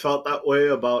while I felt that way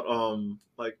about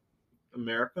like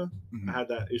America. Mm-hmm. I had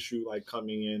that issue like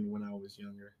coming in when I was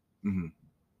younger. Mm-hmm.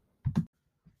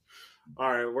 All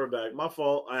right, we're back. My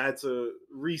fault. I had to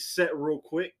reset real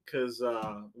quick because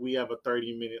we have a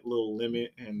 30-minute little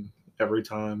limit, and every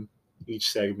time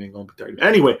each segment gonna be 30.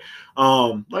 Anyway,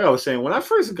 like I was saying, when I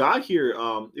first got here,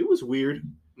 it was weird.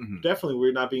 Mm-hmm. Definitely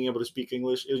weird not being able to speak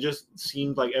English. It just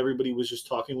seemed like everybody was just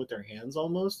talking with their hands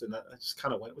almost, and I just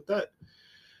kind of went with that.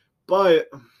 But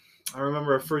I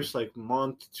remember our first like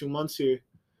month, 2 months here,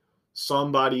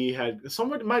 somebody,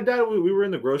 my dad, we were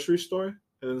in the grocery store,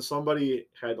 and then somebody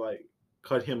had like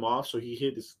cut him off, so he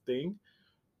hit his thing.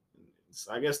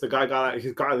 So I guess the guy got out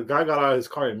of his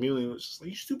car immediately and was just like,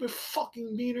 "You stupid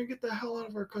fucking beaner, get the hell out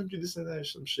of our country," this and that,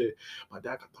 some shit. My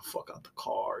dad got the fuck out the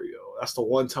car, yo. That's the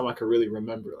one time I could really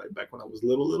remember, like back when I was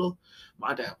little.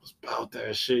 My dad was about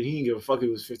that shit. He didn't give a fuck if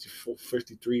it was 54,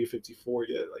 53, 54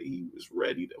 yet. Like, he was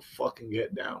ready to fucking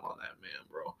get down on that man,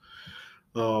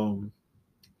 bro.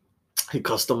 He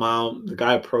cussed him out. The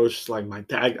guy approached like my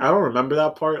dad. I don't remember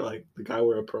that part, like the guy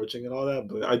we're approaching and all that,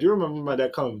 but I do remember my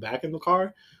dad coming back in the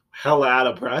car, hella out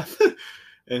of breath,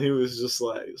 and he was just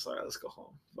like, "Sorry, let's go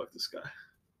home. Fuck this guy."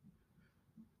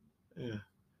 Yeah,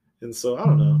 and so I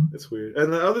don't know. It's weird.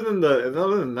 And other than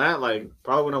that, like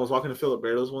probably when I was walking to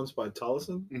Filiberto's once by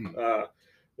Tolleson, Mm-hmm. there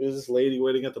was this lady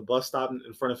waiting at the bus stop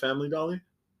in front of Family Dollar,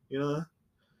 you know,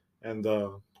 and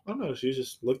I don't know. She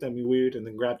just looked at me weird and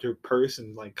then grabbed her purse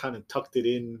and like kind of tucked it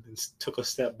in and took a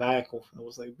step back. I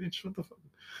was like, "Bitch, what the fuck?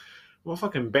 What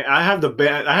fucking band? I have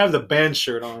the band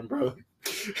shirt on, bro,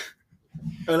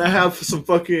 and I have some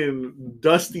fucking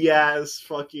dusty ass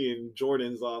fucking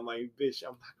Jordans on. Like, bitch,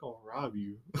 I'm not gonna rob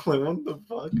you. Like, what the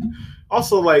fuck?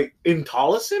 Also, like in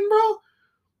Tolleson, bro."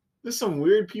 There's some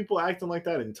weird people acting like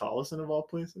that in Tolleson, of all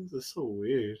places. It's so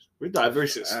weird. We're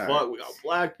diverse as fuck. We got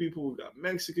black people, we got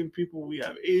Mexican people, we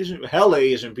have hella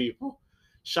Asian people.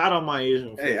 Shout out my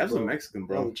Asian Hey, friends, as a Mexican,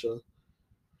 bro,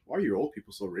 why are your old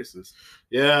people so racist?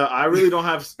 Yeah, I really don't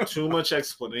have too much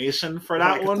explanation for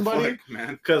that one, buddy. Fuck,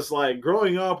 man. Because, like,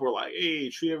 growing up, we're like, hey,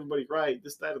 treat everybody right,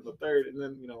 this, that, and the third. And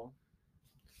then, you know,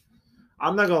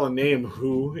 I'm not going to name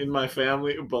who in my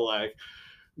family, but, like,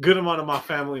 good amount of my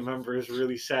family members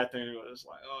really sat there and was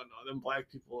like, "Oh no, them black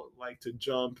people like to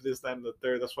jump, this, that, and the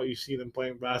third. That's why you see them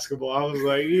playing basketball." I was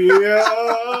like, "Yeah."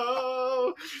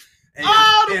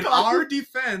 In our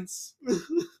defense,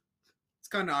 it's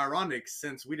kind of ironic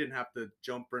since we didn't have to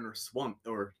jump, run, or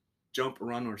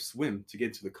swim to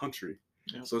get to the country.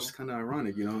 Yeah, so it's kind of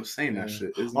ironic, you know, saying that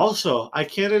shit. Also, I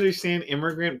can't understand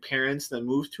immigrant parents that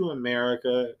move to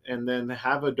America and then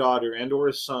have a daughter and or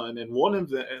a son, and one of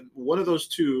those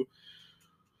two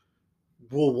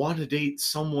will want to date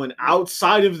someone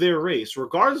outside of their race,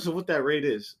 regardless of what that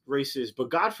race is. But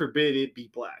God forbid it be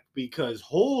black, because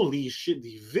holy shit,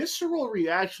 the visceral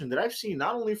reaction that I've seen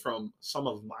not only from some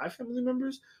of my family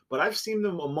members, but I've seen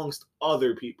them amongst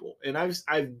other people, and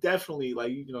I've definitely,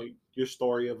 like, you know, your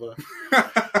story of a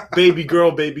baby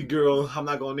girl. I'm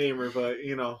not gonna name her, but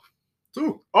you know,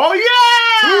 two. Oh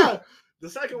yeah, two. The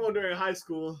second one during high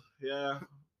school. Yeah,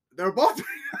 they're both.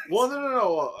 Well,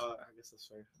 no. I guess that's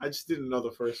fair. I just didn't know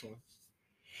the first one.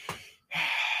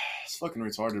 It's fucking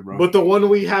retarded, bro. But the one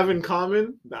we have in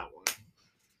common, that one.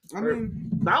 I mean,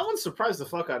 that one surprised the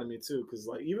fuck out of me too, because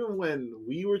like even when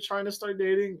we were trying to start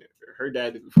dating, her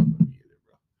dad didn't fuck with me either,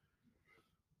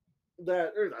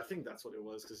 bro. I think that's what it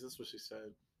was, because that's what she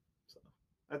said. So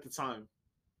at the time,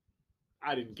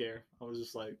 I didn't care. I was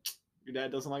just like, "Your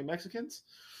dad doesn't like Mexicans?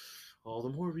 All the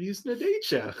more reason to date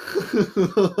ya."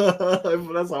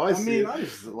 That's how I see it. I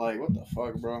just like, what the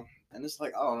fuck, bro? And it's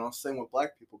like, I don't know, same with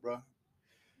black people, bro.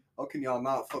 How can y'all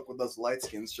not fuck with us light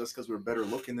skins just because we're better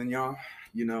looking than y'all?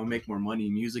 You know, make more money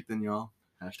in music than y'all.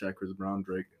 Hashtag Chris Brown,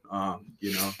 Drake.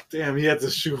 You know. Damn, he had to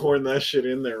shoehorn that shit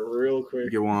in there real quick. You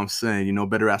get what I'm saying? You know,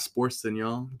 better at sports than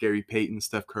y'all. Gary Payton,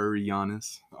 Steph Curry,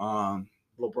 Giannis.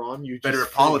 LeBron, you better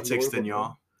at politics than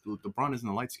y'all. LeBron isn't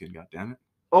a light skin, goddammit.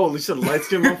 Oh, you said light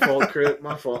skin. My fault, Crit.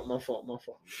 My fault.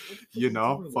 You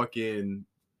know, fucking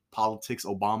politics.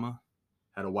 Obama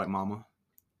had a white mama.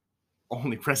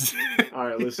 Only president. All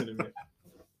right, listen to me.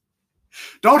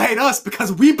 Don't hate us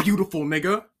because we beautiful,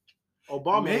 nigga.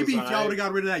 Obama. Maybe if y'all would have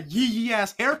got rid of that yee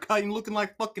ass haircut and looking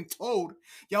like fucking Toad,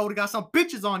 y'all would have got some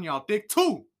bitches on y'all dick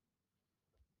too.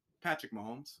 Patrick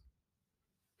Mahomes.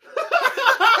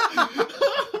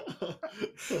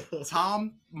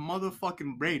 Tom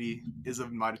motherfucking Brady is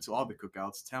invited to all the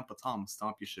cookouts. Tampa Tom,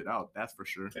 stomp your shit out. That's for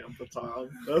sure. Tampa Tom.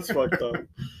 That's fucked up.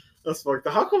 That's fucked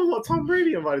up. How come not Tom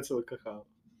Brady invited to the cookout?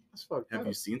 That's fucked up. Have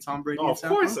you seen Tom Brady? Oh, in of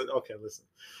Tampa? course. Okay, listen.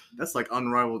 That's like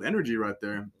unrivaled energy right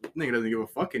there. Nigga doesn't give a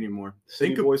fuck anymore. City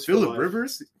Think of boys for Phillip life.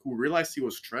 Rivers, who realized he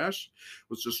was trash,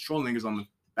 was just trolling niggas on the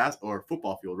or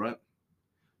football field, right?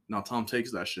 Now Tom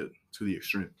takes that shit to the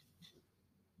extreme.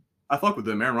 I fuck with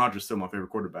him. Aaron Rodgers is still my favorite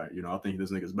quarterback. You know, I think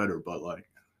this nigga's better, but like,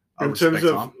 I In respect terms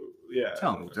of Tom. yeah,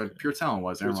 Talent, pure talent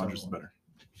wise, Aaron Rodgers is better.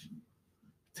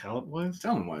 Talent wise,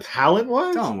 Talent wise.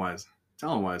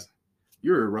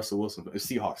 You're a Russell Wilson, a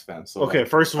Seahawks fan. So okay, like,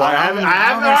 first of all, I haven't.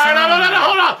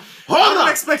 I don't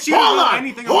expect you to know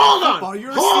anything about football.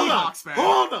 You're a Seahawks fan.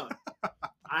 Hold on.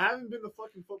 I haven't been a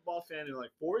fucking football fan in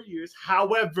like 4 years.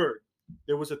 However,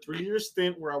 there was a 3-year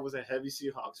stint where I was a heavy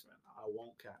Seahawks fan. I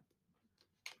won't cap.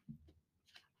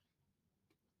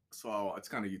 So it's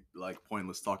kind of like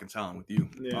pointless talking talent with you.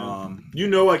 Yeah. You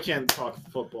know I can't talk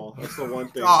football. That's the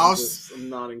one thing. I'm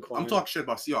not inclined. I'm talking shit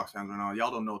about Seahawks fans right now. Y'all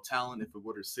don't know talent if it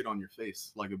were to sit on your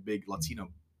face like a big Latino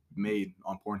maid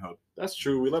on Pornhub. That's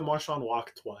true. We let Marshawn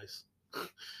walk twice.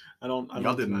 Y'all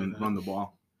didn't run the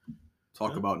ball.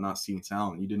 Talk about not seeing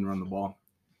talent. You didn't run the ball.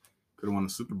 Could have won the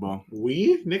Super Bowl.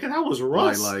 Nigga, that was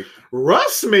Russ. Like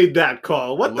Russ made that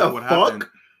call. What the fuck? Happened.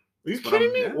 Are you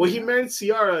kidding me? When he married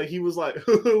Ciara, he was like,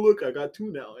 "Look, I got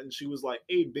 2 now," and she was like,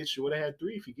 "Hey, bitch, you would have had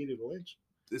 3 if you gave it a lynch."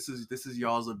 This is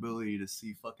y'all's ability to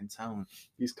see fucking talent.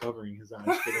 He's covering his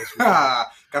eyes.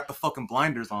 Got the fucking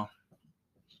blinders on.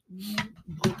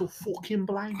 Got the fucking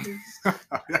blinders.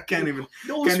 I can't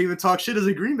even talk shit as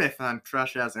a Green Bay fan.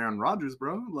 Trash ass Aaron Rodgers,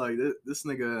 bro. Like this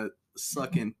nigga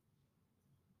sucking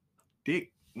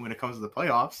dick when it comes to the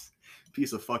playoffs.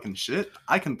 Piece of fucking shit.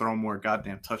 I can throw more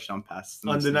goddamn touchdown passes.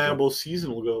 Undeniable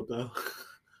seasonal goat, though.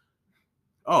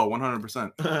 Oh,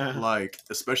 100%. Like,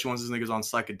 especially once this nigga's on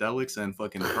psychedelics and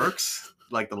fucking perks,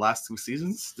 like the last 2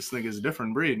 seasons, this nigga's a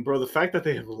different breed. Bro, the fact that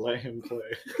they have let him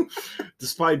play,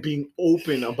 despite being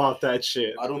open about that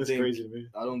shit, is crazy to me.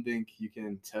 I don't think you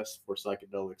can test for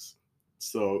psychedelics.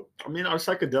 So, I mean, are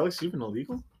psychedelics even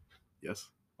illegal? Yes.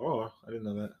 Oh, I didn't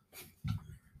know that.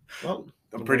 Well,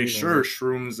 I'm pretty sure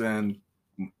shrooms and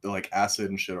like acid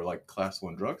and shit are like class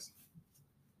 1 drugs.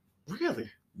 Really?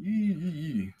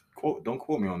 Don't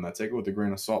quote me on that. Take it with a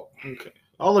grain of salt. Okay.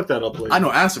 I'll look that up later. I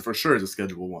know acid for sure is a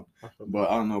Schedule 1, but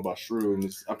I don't know about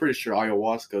shrooms. I'm pretty sure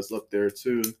ayahuasca's up there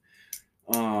too.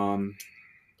 All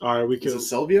right, we can. Is it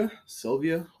Sylvia?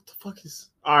 What the fuck is?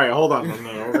 All right, hold on.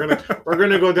 No. We're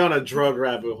gonna go down a drug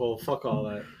rabbit hole. Fuck all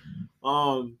that.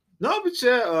 No, but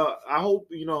yeah. I hope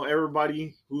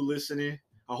everybody who listening.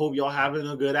 I hope y'all having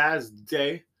a good ass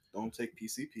day. Don't take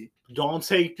PCP. Don't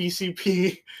take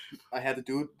PCP. I had to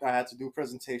do a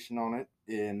presentation on it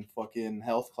in fucking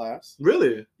health class.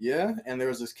 Really? Yeah, and there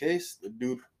was this case. The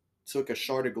dude took a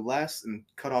shard of glass and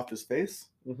cut off his face,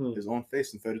 his own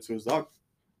face, and fed it to his dog.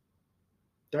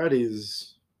 That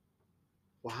is,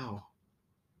 wow.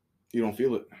 You don't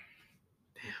feel it.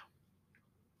 Damn.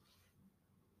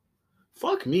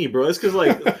 Fuck me, bro. It's because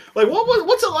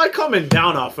what's it like coming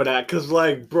down off of that? Because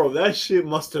bro, that shit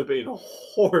must have been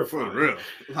horrifying. For real.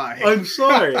 I'm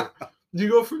sorry. You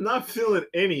go from not feeling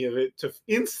any of it to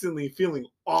instantly feeling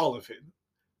all of it.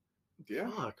 Yeah.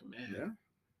 Fuck, man. Yeah.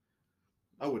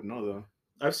 I wouldn't know though.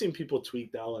 I've seen people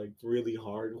tweak out really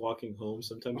hard walking home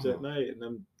sometimes at night,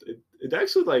 and it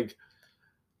actually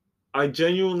I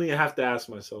genuinely have to ask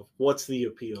myself, what's the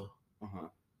appeal?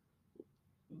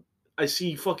 I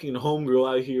see fucking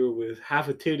homegirl out here with half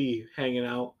a titty hanging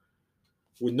out,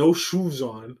 with no shoes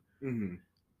on,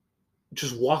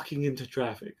 just walking into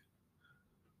traffic.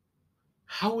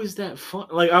 How is that fun?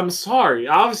 I'm sorry.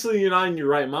 Obviously, you're not in your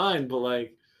right mind, but I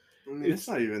mean, it's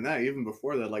not even that. Even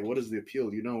before that, what is the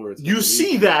appeal? You know where it's. You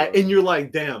see that, and you're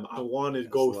like, "Damn, I want to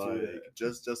go through it."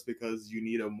 Just because you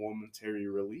need a momentary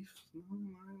relief.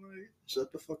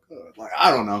 Shut the fuck up.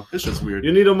 I don't know. It's just weird.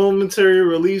 You need a momentary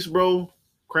release, bro.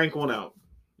 Crank one out.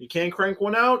 You can't crank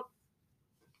one out.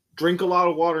 Drink a lot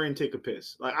of water and take a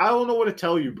piss. I don't know what to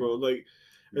tell you, bro.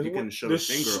 You can shove a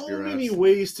finger up your ass. There's so many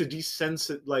ways to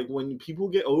desensitize. When people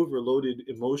get overloaded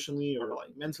emotionally or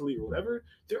mentally or whatever,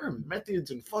 there are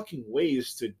methods and fucking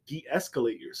ways to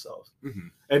de-escalate yourself.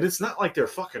 And it's not like they're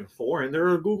fucking foreign. They're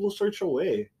a Google search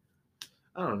away.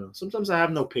 I don't know. Sometimes I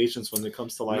have no patience when it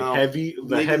comes to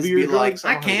heavier drugs.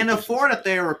 I can't afford a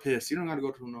therapist. You don't got to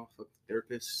go to no fucking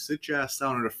therapist. Sit your ass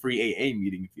down at a free AA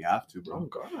meeting if you have to, bro. Oh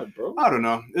God, bro. I don't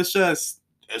know. It's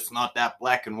not that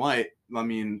black and white. I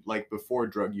mean, before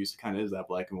drug use, it kind of is that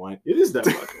black and white. It is that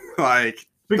black and white.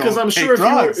 Because I'm sure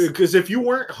if you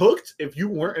weren't hooked, if you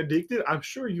weren't addicted, I'm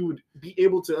sure you would be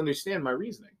able to understand my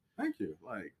reasoning. Thank you.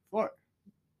 Fuck.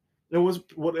 It was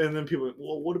what, and then people,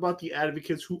 well, what about the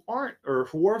advocates who aren't or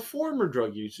who are former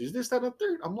drug users? This, that, and the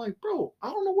third. I'm like, bro, I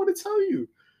don't know what to tell you.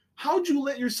 How'd you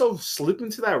let yourself slip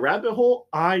into that rabbit hole?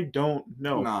 I don't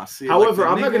know. Nah, see, However,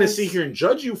 like I'm not going to niggas- sit here and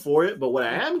judge you for it, but what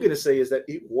I am going to say is that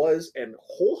it was and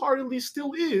wholeheartedly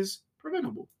still is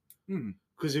preventable.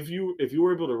 Because if you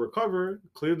were able to recover,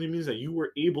 it clearly means that you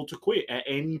were able to quit at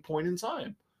any point in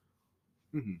time.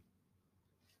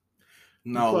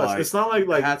 No, plus, like it's not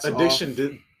like hats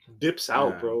addiction dips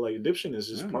out, Yeah. bro. Like addiction is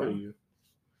just Yeah, part man. of you.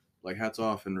 like hats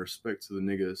off and respect to the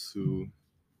niggas who,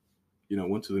 you know,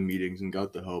 went to the meetings and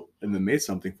got the help and then made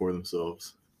something for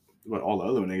themselves. But all the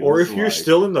other niggas, Or it's if you're like,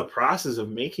 still in the process of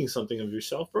making something of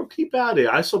yourself, bro, keep at it.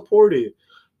 I support it.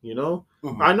 You know,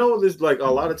 I know there's like a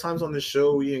lot of times on this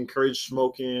show we encourage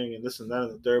smoking and this and that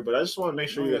and the third, but I just want to make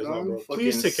sure you guys know, bro.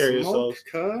 Please take care of yourselves.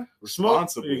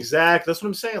 Responsible. Exactly. That's what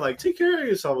I'm saying. Like, take care of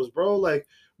yourselves, bro. Like,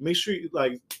 make sure you,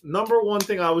 like, number one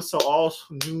thing I would tell all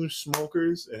new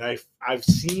smokers, and I've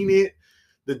seen it,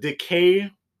 the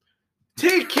decay.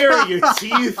 Take care of your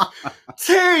teeth.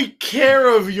 Take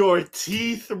care of your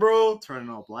teeth, bro. Turning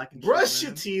all black and Brush shit,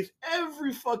 your man. teeth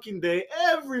every fucking day,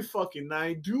 every fucking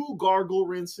night. Do gargle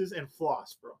rinses and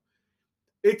floss, bro.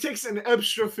 It takes an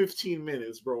extra 15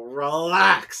 minutes, bro.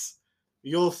 Relax.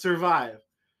 You'll survive.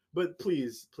 But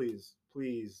please, please,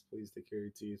 please, please take care of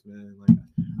your teeth, man. Like,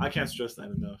 I can't stress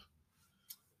that enough.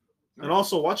 And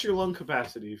also, watch your lung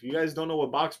capacity. If you guys don't know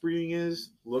what box breathing is,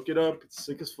 look it up. It's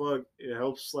sick as fuck. It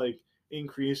helps, like,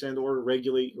 increase and or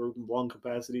regulate your lung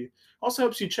capacity. Also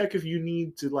helps you check if you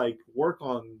need to, like, work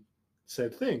on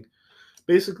said thing.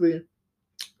 Basically,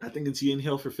 I think it's you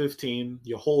inhale for 15,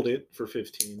 you hold it for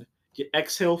 15, you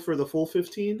exhale for the full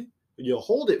 15, you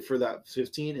hold it for that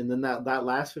 15, and then that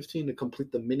last 15 to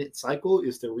complete the minute cycle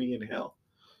is to re-inhale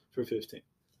for 15.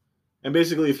 And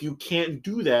basically, if you can't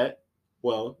do that,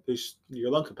 well, your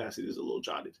lung capacity is a little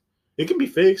jotted. It can be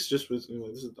fixed just with, you know,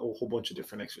 this is a whole bunch of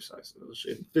different exercises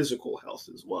and physical health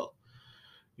as well.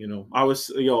 You know,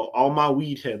 all my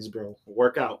weed heads, bro,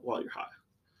 work out while you're high.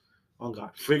 Oh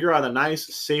God, figure out a nice,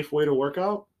 safe way to work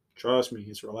out. Trust me,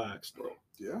 it's relaxed, bro.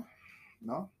 Yeah,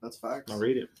 no, that's facts. I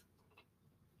rate it.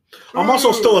 I'm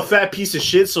also still a fat piece of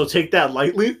shit, so take that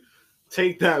lightly.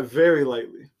 Take that very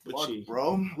lightly. But Fuck, gee,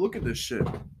 bro, look at this shit.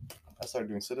 I started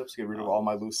doing sit-ups to get rid of all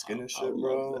my loose skin and shit,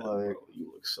 bro. That, like, bro.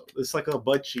 You look so. It's like a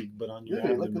butt cheek, but on your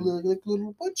like a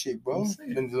little butt cheek, bro.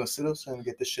 Been doing sit-ups and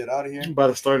get this shit out of here. About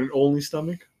to start an only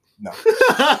stomach. No.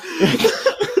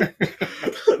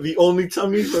 The only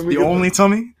tummy. The only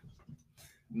tummy.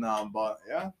 Nah, but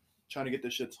yeah, trying to get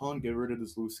this shit toned, get rid of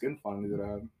this loose skin finally that I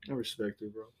have. I respect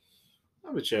it, bro.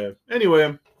 But yeah.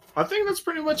 Anyway, I think that's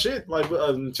pretty much it. Like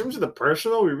in terms of the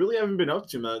personal, we really haven't been up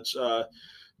too much.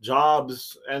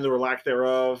 Jobs and the lack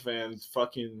thereof, and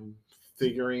fucking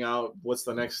figuring out what's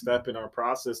the next step in our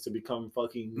process to become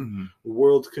fucking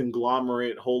world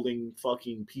conglomerate holding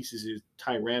fucking pieces of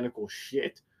tyrannical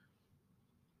shit.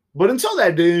 But until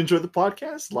that day, enjoy the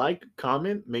podcast, like,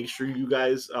 comment, make sure you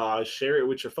guys share it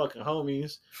with your fucking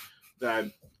homies that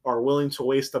are willing to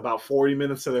waste about 40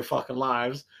 minutes of their fucking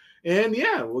lives. And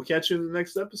yeah, we'll catch you in the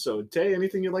next episode. Tay,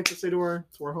 anything you'd like to say to our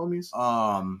homies?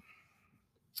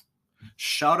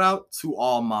 Shout out to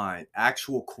all my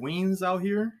actual queens out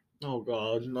here. Oh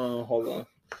God, no, hold on.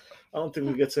 I don't think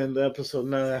we get to end the episode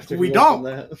now after we don't.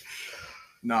 That.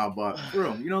 Nah, but for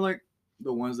real, you know, like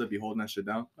the ones that be holding that shit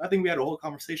down. I think we had a whole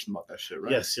conversation about that shit,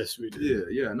 right? Yes, we did.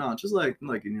 Yeah, no, just like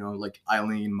you know, like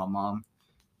Eileen, my mom,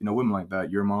 you know, women like that,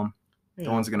 your mom,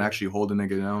 the ones that can actually hold a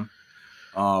nigga down.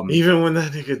 Even when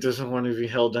that nigga doesn't want to be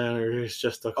held down, or he's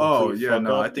just a complete fuck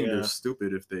up. I think they're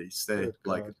stupid if they stay.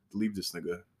 Like, leave this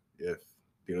nigga if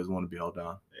he doesn't want to be held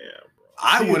down. Yeah, bro.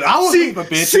 I would leave a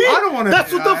bitch. I don't want to.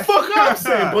 That's what the fuck I'm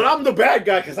saying. But I'm the bad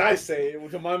guy because I say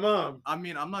it to my mom. I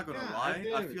mean, I'm not gonna lie.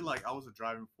 I feel like I was a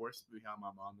driving force behind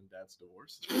my mom and dad's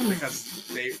divorce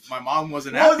because my mom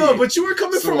wasn't happy. No, but you were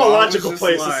coming from a logical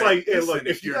place. It's like, hey, look,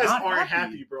 if you guys aren't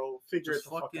happy, bro, figure it the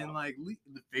fuck out. Like,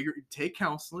 take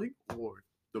counseling or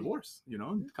divorce. You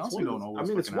know, counseling don't always. I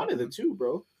mean, it's one of the two,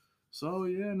 bro. So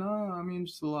yeah, no, I mean,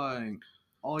 just like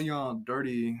all y'all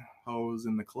dirty hoes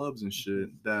in the clubs and shit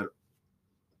that.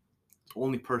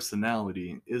 Only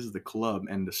personality is the club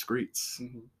and the streets.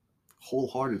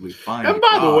 Wholeheartedly fine. And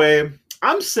by the way,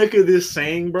 I'm sick of this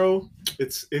saying, bro.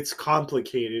 It's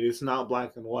complicated. It's not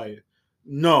black and white.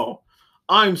 No,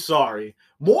 I'm sorry.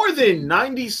 More than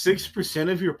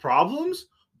 96% of your problems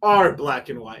are black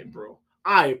and white, bro.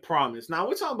 I promise. Now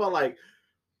we're talking about like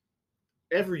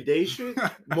everyday shit.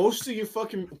 Most of your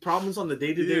fucking problems on the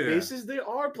day-to-day basis, they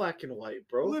are black and white,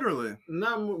 bro. Literally.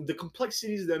 Now, the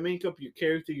complexities that make up your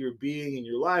character, your being, and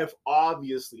your life,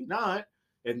 obviously not.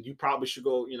 and you probably should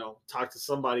go, talk to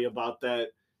somebody about that.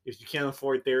 If you can't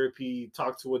afford therapy,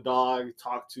 talk to a dog,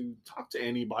 talk to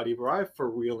anybody, bro. I for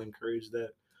real encourage that.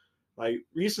 Like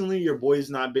recently, your boy's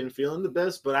not been feeling the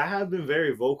best, but I have been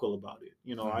very vocal about it.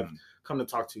 I've come to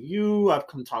talk to you. I've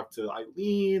come to talk to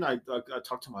Eileen. I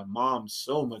talk to my mom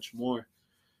so much more.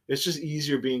 It's just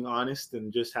easier being honest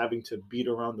than just having to beat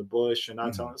around the bush and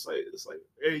not telling. It's like,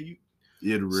 hey,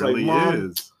 it it's really like, Mom,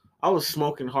 is. I was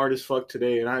smoking hard as fuck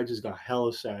today, and I just got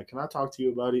hella sad. Can I talk to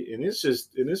you about it? And it's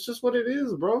just what it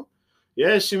is, bro.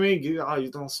 Yeah, she may give you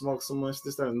don't smoke so much,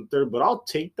 this, that, and the third, but I'll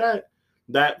take that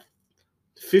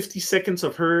 50 seconds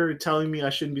of her telling me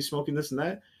I shouldn't be smoking this and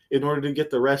that in order to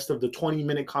get the rest of the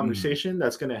 20-minute conversation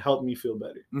that's going to help me feel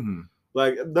better.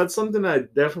 Like, that's something I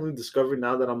definitely discovered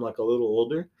now that I'm like a little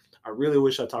older. I really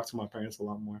wish I talked to my parents a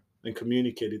lot more and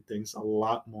communicated things a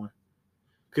lot more.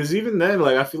 Because even then,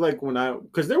 like, I feel like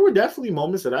because there were definitely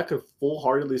moments that I could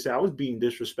full-heartedly say I was being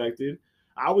disrespected.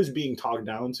 I was being talked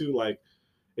down to, like,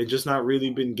 and just not really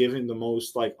been given the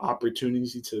most, like,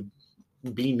 opportunity to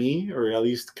be me, or at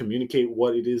least communicate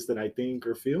what it is that I think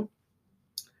or feel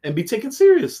and be taken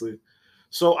seriously.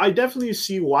 So I definitely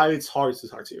see why it's hard to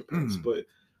talk to your parents, but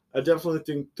I definitely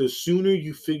think the sooner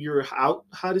you figure out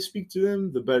how to speak to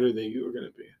them, the better that you are going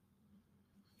to be.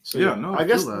 So yeah, no, I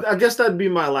guess that'd be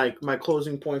my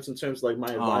closing points in terms of like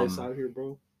my advice out here,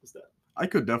 bro. Is that I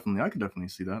could definitely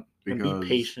see that, because and be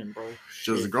patient, bro.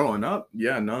 Just growing up,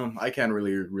 I can't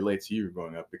really relate to you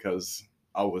growing up because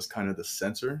I was kind of the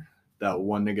censor. That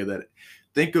one nigga that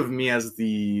think of me as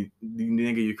the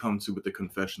nigga you come to with the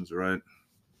confessions, right?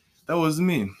 That was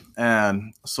me.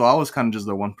 And so I was kind of just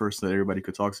the one person that everybody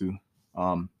could talk to.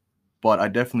 But I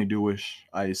definitely do wish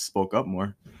I spoke up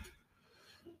more.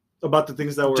 About the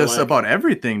things that were just about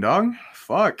everything, dog.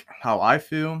 Fuck. How I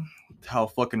feel, how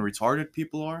fucking retarded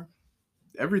people are.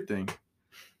 Everything.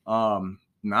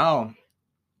 Now,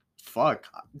 fuck.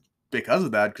 Because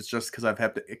of that, because I've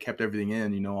kept everything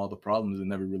in, all the problems, and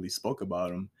never really spoke about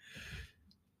them.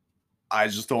 I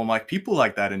just don't like people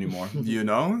like that anymore.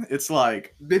 It's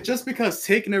like just because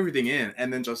taking everything in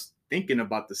and then just thinking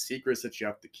about the secrets that you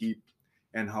have to keep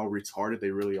and how retarded they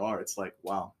really are. It's like,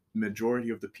 wow, majority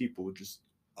of the people just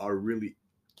are really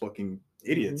fucking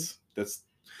idiots. That's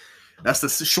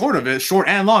the short of it. Short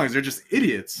and long is they're just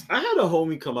idiots. I had a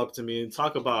homie come up to me and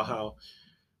talk about how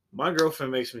my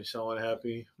girlfriend makes me so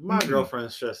unhappy. My girlfriend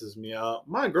stresses me out.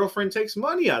 My girlfriend takes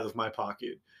money out of my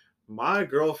pocket. My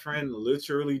girlfriend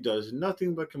literally does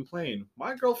nothing but complain.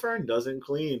 My girlfriend doesn't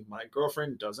clean. My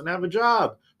girlfriend doesn't have a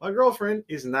job. My girlfriend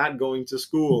is not going to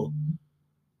school.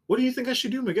 What do you think I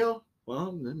should do, Miguel? Well,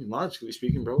 I mean, logically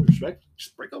speaking, bro, respect.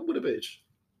 Just break up with a bitch.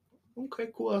 Okay,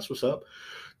 cool. That's what's up.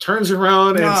 Turns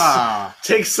around and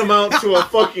takes them out to a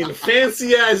fucking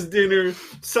fancy ass dinner,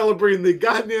 celebrating the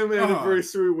goddamn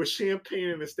anniversary with champagne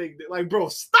and a steak. Like, bro,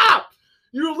 stop!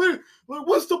 You're literally like,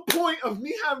 what's the point of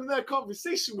me having that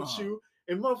conversation with you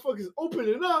and motherfuckers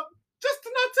opening up just to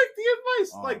not take the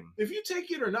advice? Like, if you take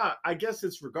it or not, I guess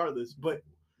it's regardless. But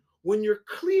when you're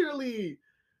clearly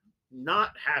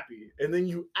not happy and then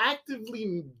you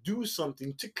actively do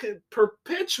something to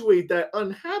perpetuate that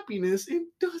unhappiness, it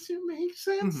doesn't make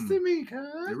sense to me,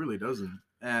 God. It really doesn't.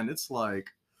 And it's like,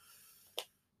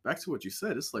 back to what you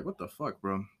said, it's like, what the fuck,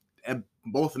 bro? And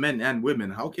both men and women,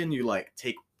 how can you like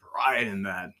take pride in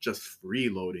that? Just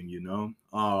freeloading,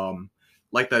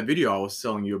 like that video I was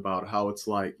telling you about, how it's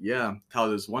like, how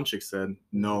this one chick said,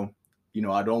 no,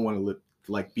 I don't want to live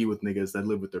be with niggas that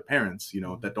live with their parents,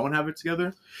 that don't have it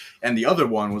together. And the other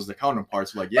one was the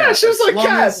counterparts, like, she was like,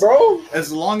 cat, bro.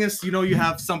 As long as, you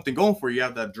have something going for you, you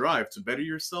have that drive to better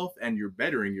yourself and you're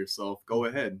bettering yourself, go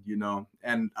ahead,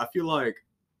 And I feel like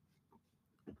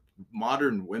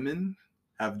modern women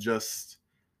have just,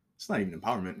 it's not even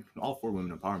empowerment. All for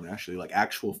women empowerment, actually. Like,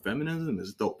 actual feminism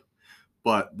is dope.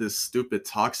 But this stupid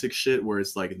toxic shit where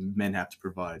it's like men have to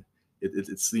provide.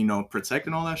 It's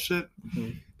protecting all that shit.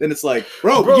 Then it's like,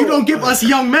 bro, you don't give us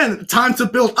young men time to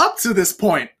build up to this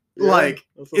point. Like,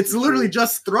 it's literally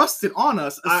just thrusted on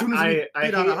us as soon as we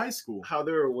get out of high school. How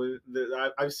there were,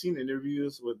 I've seen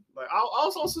interviews with, like, I'll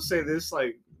also say this,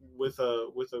 like, with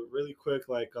a really quick,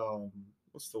 like,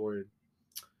 what's the word?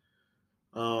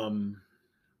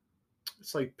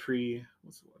 It's like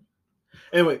what's the word?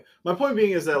 Anyway, my point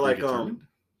being is that, like,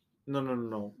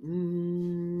 No.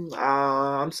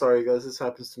 I'm sorry, guys. This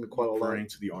happens to me quite a lot. Praying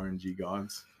to the RNG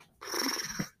gods.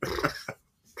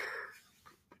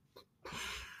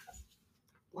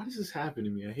 Why does this happen to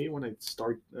me? I hate when I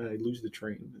lose the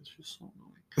train. It's just so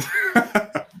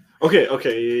annoying.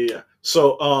 Okay, yeah.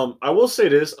 So, I will say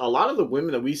this: a lot of the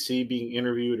women that we see being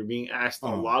interviewed or being asked a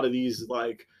lot of these,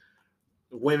 like,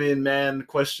 women, man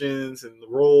questions and the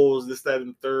roles, this, that,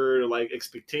 and third, or like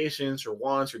expectations or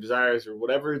wants or desires or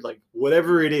whatever, like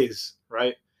whatever it is,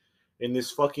 right? In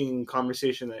this fucking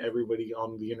conversation that everybody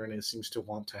on the internet seems to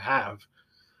want to have.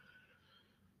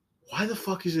 Why the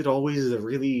fuck is it always the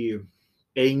really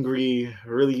angry,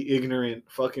 really ignorant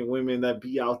fucking women that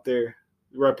be out there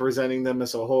representing them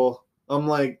as a whole? I'm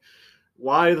like,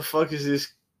 why the fuck is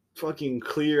this fucking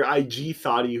clear IG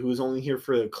thotty who's only here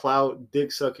for the clout,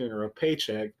 dick sucking, or a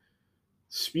paycheck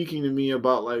speaking to me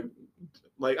about like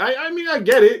I mean I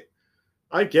get it.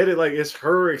 Like it's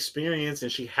her experience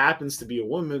and she happens to be a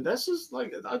woman. That's just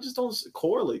like I just don't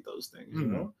correlate those things, you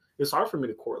know? It's hard for me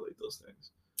to correlate those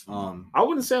things. I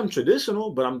wouldn't say I'm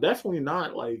traditional, but I'm definitely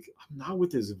not like I'm not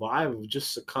with this vibe of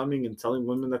just succumbing and telling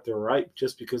women that they're right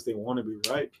just because they want to be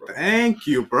right, bro. Thank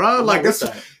you, bro. Like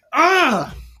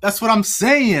that's what I'm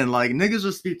saying. Like niggas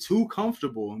just be too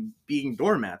comfortable being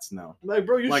doormats now. Like,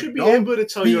 bro, you should be able to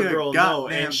tell your girl no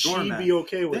and she be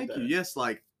okay with that. Thank you. Yes,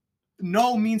 like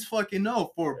no means fucking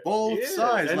no for both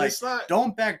sides. Like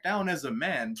don't back down as a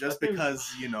man just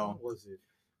because, you know. What was it?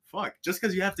 Fuck. Just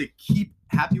because you have to keep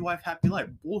happy wife, happy life.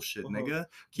 Bullshit, nigga.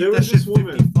 Keep that shit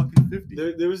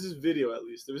 50. There was this video, at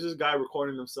least. There was this guy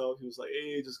recording himself. He was like,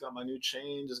 hey, just got my new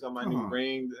chain, just got my new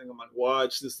ring, got my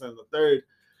watch, this and the third.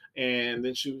 And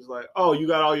then she was like, oh, you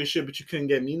got all your shit, but you couldn't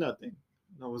get me nothing.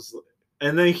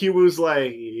 And then he was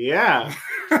like, yeah,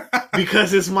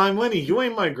 because it's my money. You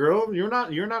ain't my girl. You're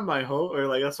not my hoe. Or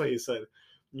like, that's what he said.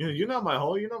 You're not my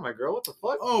hoe. You're not my girl. What the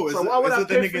fuck? Oh, so why would I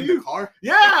pay for you? The car?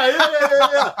 Yeah.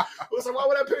 I was like, why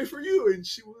would I pay for you? And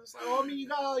she was like, oh, I mean, you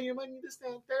got all your money, this, that,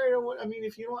 and third. Or what? I mean,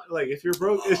 if you want, like, if you're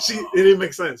broke, it didn't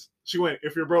make sense. She went,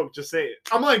 if you're broke, just say it.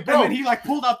 I'm like, bro. And then he like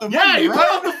pulled out the money. Yeah, he pulled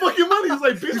out the fucking money. He's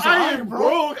like, bitch, I am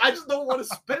broke. I just don't want to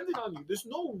spend it on you. There's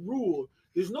no rule.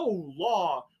 There's no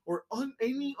law or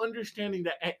any understanding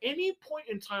that at any point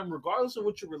in time, regardless of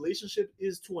what your relationship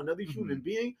is to another human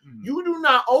being, you do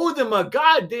not owe them a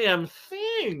goddamn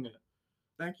thing.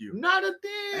 Thank you. Not a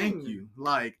thing. Thank you.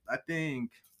 Like, I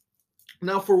think...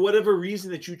 Now, for whatever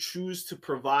reason that you choose to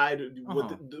provide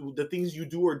the things you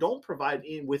do or don't provide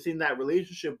within that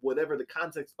relationship, whatever the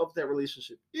context of that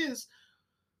relationship is,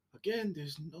 again,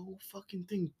 there's no fucking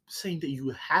thing saying that you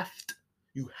have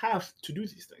to do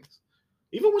these things.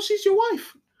 Even when she's your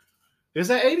wife. There's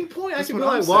that 80 point. I can be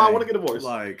like, well, I want to get divorced.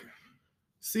 Like,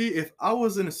 see, if I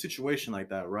was in a situation like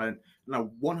that, right? And I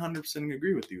 100%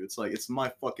 agree with you. It's like, it's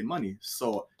my fucking money.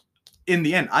 So, in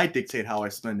the end, I dictate how I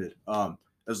spend it.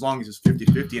 As long as it's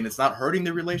 50-50 and it's not hurting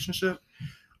the relationship,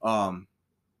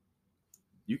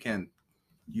 you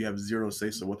have zero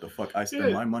say so what the fuck I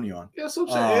spend my money on. Yeah, so I'm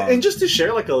saying. And just to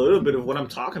share like a little bit of what I'm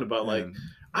talking about, like,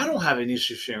 I don't have any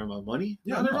issue sharing my money.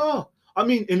 Not at all. I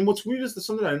mean, and what's weird is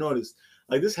something I noticed.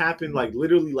 Like, this happened, like,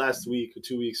 literally last week or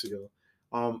 2 weeks ago.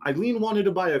 Eileen wanted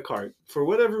to buy a card. For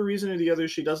whatever reason or the other,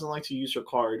 she doesn't like to use her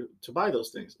card to buy those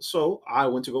things. So I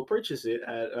went to go purchase it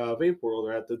at Vape World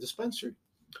or at the dispensary.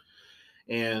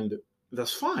 And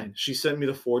that's fine. She sent me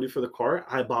the 40 for the card.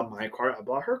 I bought my card. I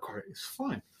bought her card. It's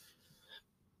fine.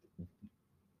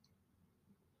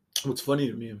 What's funny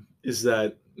to me is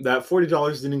that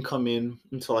 $40 didn't come in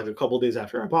until, like, a couple days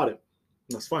after I bought it.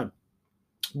 That's fine.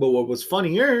 But what was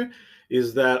funnier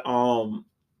is that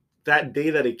that day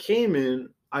that it came in,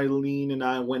 Eileen and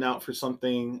I went out for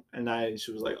something, and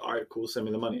she was like, "All right, cool, send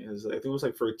me the money." I think it was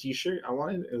like for a T-shirt I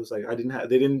wanted. It was like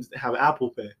they didn't have Apple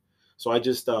Pay, so I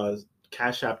just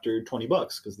cash apped her $20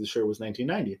 because the shirt was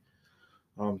 $19.90.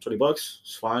 $20,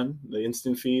 it's fine. The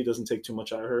instant fee doesn't take too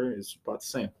much out of her. It's about the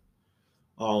same.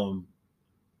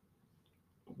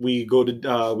 We go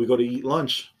to eat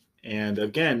lunch. And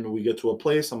again, we get to a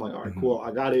place. I'm like, all right, cool. I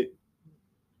got it.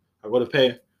 I go to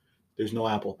pay. There's no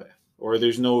Apple Pay, or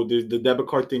the debit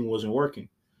card thing wasn't working.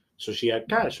 So she had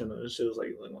cash, and she was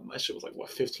like my shit was like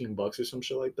what, $15 or some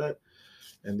shit like that.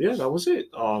 And yeah, that was it.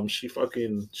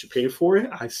 She paid for it.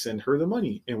 I sent her the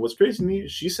money. And what's crazy to me,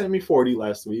 she sent me 40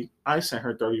 last week. I sent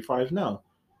her 35 now.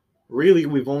 Really,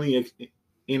 we've only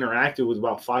interacted with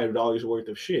about $5 worth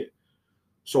of shit.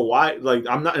 So why, like,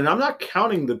 I'm not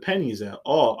counting the pennies at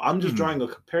all. I'm just drawing a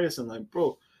comparison. Like,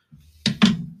 bro,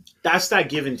 that's that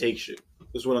give and take shit,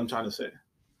 is what I'm trying to say.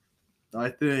 I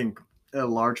think a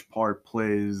large part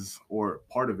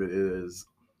of it is,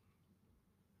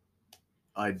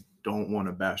 I don't want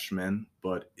to bash men,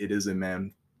 but it is a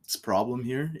man's problem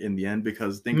here in the end,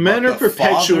 because men are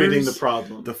perpetuating the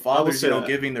problem. The fathers,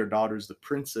 giving their daughters the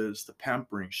princes, the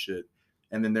pampering shit,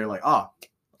 and then they're like,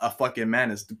 a fucking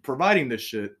man is providing this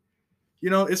shit. You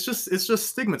know, it's just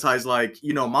stigmatized. Like,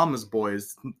 you know, mama's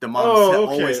boys. The moms Oh,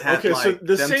 always okay, had okay. So like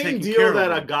the them same taking deal care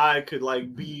that of a them. guy could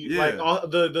like be like Yeah.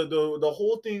 the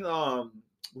whole thing.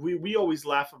 We always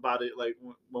laugh about it like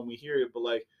when we hear it, but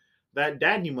like that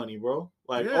daddy money, bro.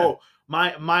 Like, Yeah. oh,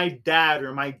 my dad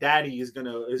or my daddy is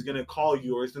gonna call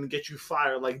you or is gonna get you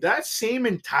fired. Like that same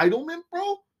entitlement,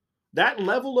 bro. That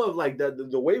level of like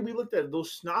the way we looked at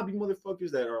those snobby motherfuckers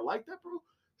that are like that, bro.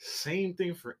 Same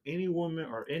thing for any woman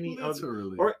or any other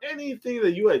Literally. or anything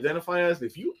that you identify as.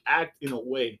 If you act in a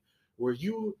way where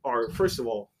you are, first of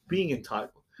all, being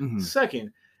entitled. Mm-hmm.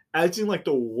 Second, acting like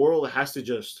the world has to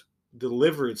just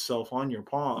deliver itself on your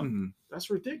palm. Mm-hmm.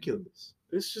 That's ridiculous.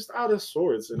 It's just out of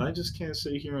sorts, and I just can't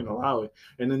sit here and allow it.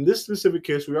 And in this specific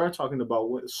case, we are talking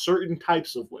about certain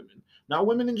types of women, not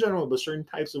women in general, but certain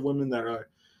types of women that are,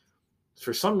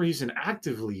 for some reason,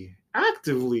 actively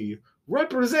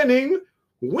representing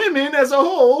women as a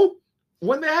whole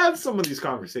when they have some of these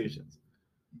conversations.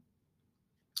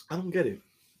 I don't get it.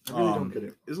 I really don't get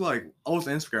it. It's like I was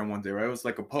on Instagram one day, right? It was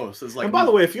like a post. It's like, and by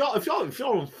the way, if y'all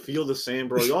don't feel the same,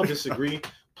 bro, y'all disagree,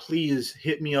 please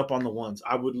hit me up on the ones.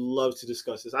 I would love to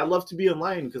discuss this. I love to be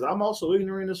enlightened because I'm also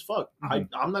ignorant as fuck.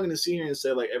 Mm-hmm. I'm not gonna sit here and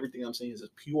say like everything I'm saying is a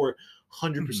pure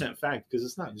 100% fact because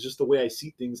it's not. It's just the way I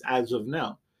see things as of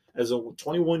now. As a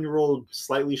 21-year-old,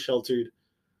 slightly sheltered.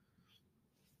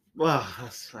 Well, I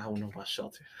don't know about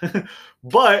shelter,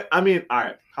 but I mean, all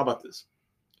right. How about this?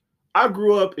 I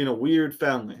grew up in a weird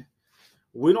family.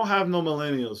 We don't have no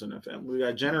millennials in our family. We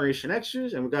got Generation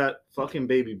Xers and we got fucking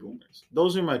baby boomers.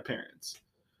 Those are my parents.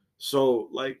 So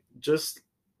like,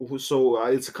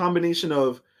 it's a combination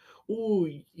of, ooh,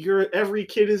 every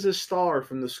kid is a star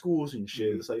from the schools and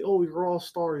shit. It's like, oh, you're all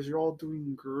stars. You're all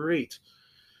doing great.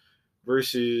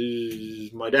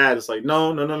 Versus my dad is like,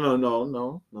 no.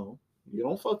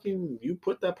 You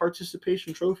put that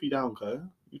participation trophy down, cuz.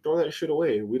 You throw that shit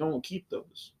away. We don't keep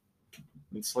those.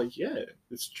 It's like, yeah,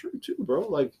 it's true too, bro.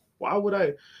 Like, why would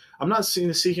I'm not seeing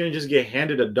to sit here and just get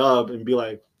handed a dub and be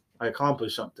like, I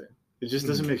accomplished something. It just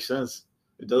doesn't make sense.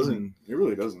 It doesn't. It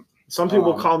really doesn't. Some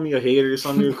people call me a hater.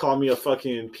 Some people call me a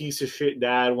fucking piece of shit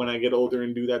dad when I get older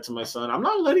and do that to my son. I'm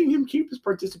not letting him keep his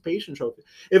participation trophy.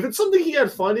 If it's something he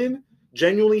had fun in,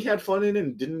 genuinely had fun in,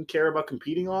 and didn't care about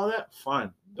competing and all that,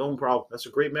 fine. No problem. That's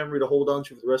a great memory to hold on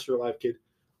to for the rest of your life, kid.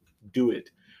 Do it.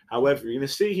 However, you're going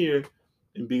to sit here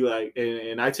and be like,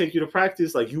 and I take you to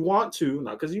practice like you want to,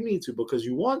 not because you need to, because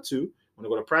you want to. You want to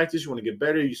go to practice, you want to get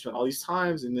better, you spend all these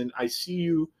times, and then I see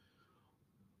you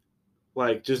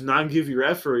like just not give your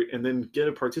effort and then get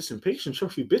a participation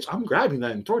trophy. Bitch, I'm grabbing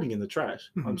that and throwing it in the trash.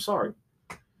 I'm sorry.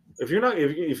 If you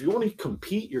want to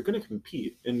compete, you're going to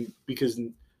compete. And because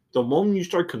the moment you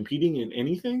start competing in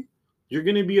anything, you're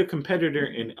going to be a competitor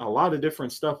in a lot of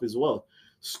different stuff as well.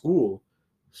 School,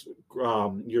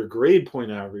 your grade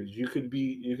point average, you could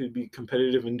be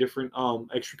competitive in different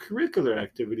extracurricular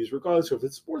activities, regardless of if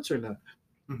it's sports or not.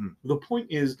 The point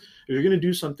is, if you're going to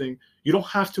do something, you don't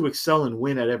have to excel and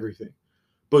win at everything,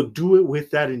 but do it with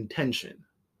that intention.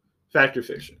 Fact or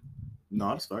fiction?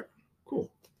 No, it's fact. Cool.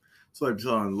 So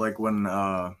like when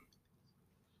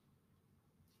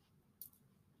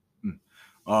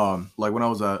like when I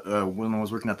was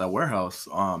working at that warehouse,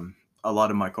 a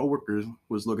lot of my coworkers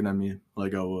was looking at me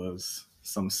like I was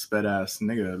some sped ass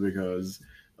nigga because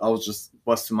I was just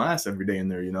busting my ass every day in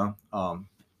there, you know,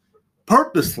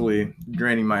 purposefully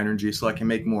draining my energy so I can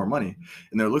make more money.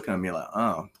 And they're looking at me like,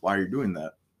 oh, why are you doing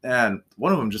that? And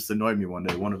one of them just annoyed me one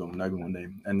day.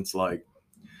 And it's like,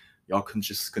 y'all can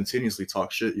just continuously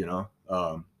talk shit, you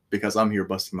know, because I'm here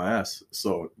busting my ass.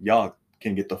 So y'all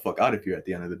can get the fuck out of here at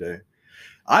the end of the day.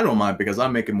 I don't mind because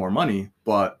I'm making more money,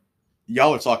 but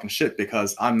y'all are talking shit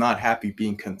because I'm not happy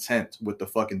being content with the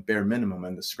fucking bare minimum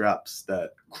and the scraps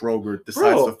that Kroger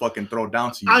decides to fucking throw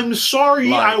down to you. I'm sorry,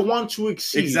 like, I want to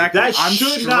exceed. Exactly. That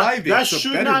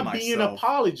should not be an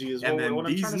apology. Is and what, then what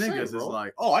these I'm trying niggas to say, is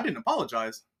like, oh, I didn't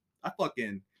apologize. I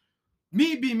fucking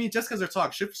me just because they're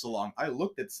talking shit for so long. I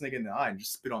looked at this nigga in the eye and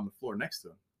just spit on the floor next to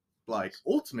him. Like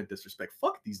ultimate disrespect.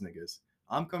 Fuck these niggas.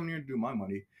 I'm coming here to do my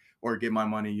money. Or get my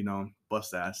money, you know,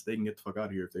 bust ass. They can get the fuck out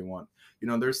of here if they want. You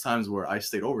know, there's times where I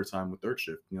stayed overtime with third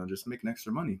shift, you know, just making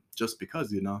extra money. Just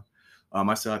because, you know,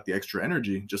 I still have the extra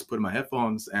energy. Just put in my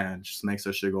headphones and just makes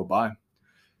that shit go by.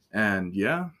 And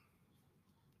yeah,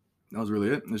 that was really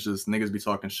it. It's just niggas be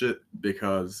talking shit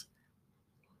because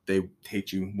they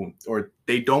hate you or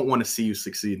they don't want to see you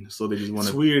succeed. So they just want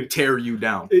to tear you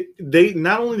down. They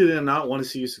not only do they not want to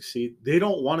see you succeed, they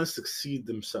don't want to succeed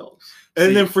themselves.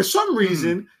 And then for some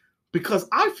reason, because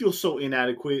I feel so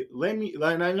inadequate,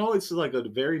 and I know it's like a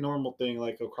very normal thing,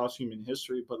 like across human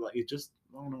history, but like it just,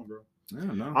 I don't know, bro.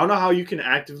 Yeah, no. I don't know how you can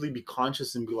actively be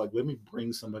conscious and be like, let me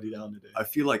bring somebody down today. I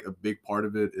feel like a big part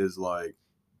of it is like,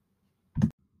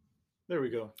 There we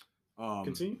go.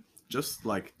 Continue. just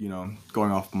like, you know,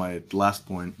 going off my last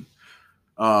point,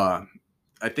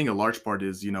 I think a large part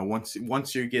is, you know, once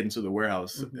you get into the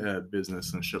warehouse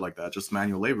business and shit like that, just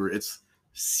manual labor, it's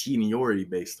seniority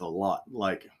based a lot.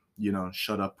 Like, you know,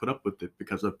 shut up, put up with it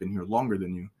because I've been here longer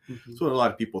than you. That's what a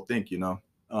lot of people think, you know.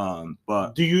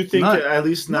 But do you think at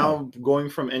least now going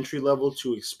from entry level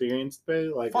to experienced pay,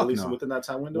 like at least within that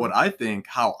time window? What I think,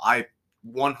 how I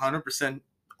 100%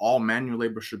 all manual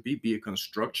labor should be it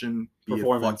construction, be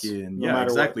it fucking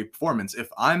exactly performance. If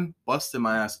I'm busting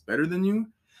my ass better than you,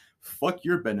 fuck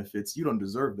your benefits. You don't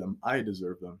deserve them. I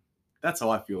deserve them. That's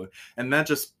how I feel it. And that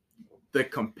just the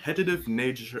competitive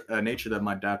nature that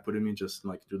my dad put in me, just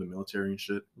like through the military and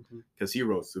shit, because he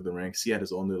rose through the ranks. He had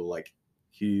his own little like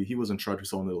he was in charge of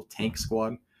his own little tank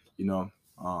squad, you know,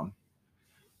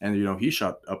 and you know he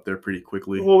shot up there pretty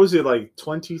quickly. What was it, like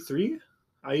 23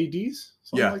 IEDs,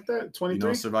 something like that? 23. You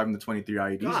know, surviving the 23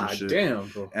 IEDs God and shit. Damn,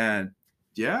 bro. And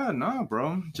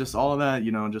bro, just all of that,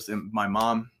 you know, just my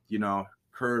mom, you know,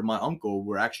 her and my uncle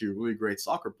were actually really great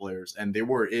soccer players, and they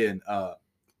were in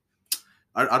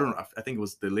I don't know, I think it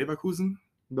was the Leverkusen,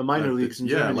 the minor leagues in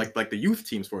Germany. like the youth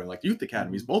teams for it, like youth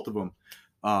academies, both of them.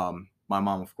 My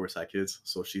mom of course had kids,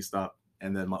 so she stopped,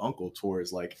 and then my uncle tore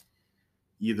his like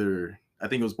either I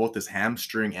think it was both his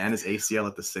hamstring and his ACL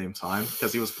at the same time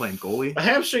because he was playing goalie. A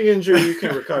hamstring injury you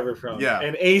can recover from.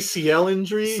 An ACL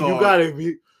injury, you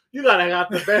gotta got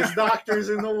the best doctors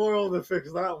in the world to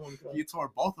fix that one. He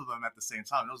tore both of them at the same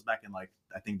time. It was back in like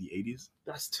I think the 80s.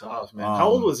 That's tough, man. How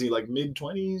old was he? Like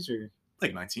mid-20s or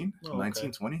like 19,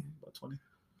 19, 20. About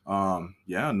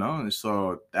 20.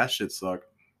 So that shit sucked,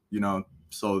 you know.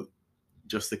 So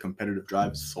just the competitive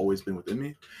drive has always been within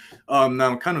me.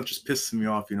 Now kind of just pissing me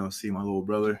off, you know, see my little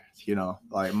brother, you know,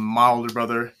 like my older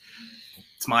brother,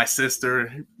 it's my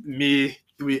sister, me.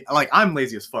 I'm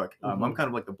lazy as fuck. I'm kind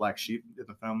of like the black sheep in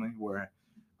the family where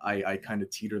I kind of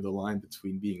teeter the line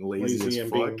between being lazy as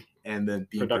fuck and then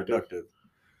being productive.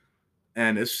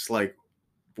 And it's just like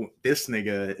this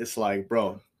nigga, it's like,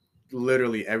 bro,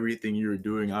 literally everything you're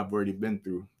doing, I've already been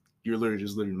through. You're literally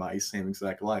just living my same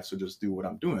exact life, so just do what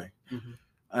I'm doing.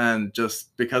 And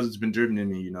just because it's been driven in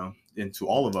me, you know, into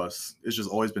all of us, it's just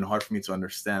always been hard for me to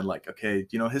understand, like, okay,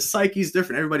 you know, his psyche's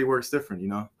different. Everybody works different, you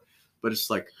know. But it's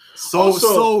like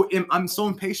I'm so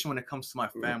impatient when it comes to my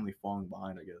family falling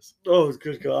behind, I guess. Oh,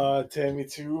 good God, Tammy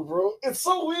too, bro. It's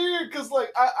so weird because like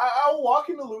I'll walk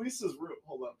into Luis's room.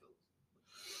 Hold on,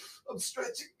 I'm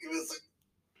stretching. Give me a second.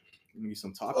 Give me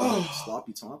some talking,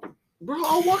 sloppy talking. Bro,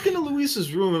 I'll walk into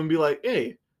Luis's room and be like,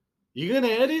 hey, you gonna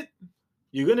edit?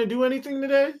 You gonna do anything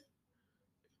today?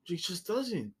 He just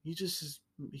doesn't. He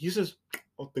says,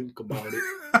 I'll think about it.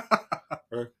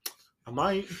 Or I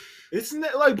might. Isn't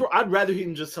that like, bro, I'd rather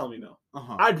him just tell me no.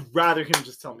 I'd rather him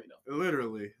just tell me no.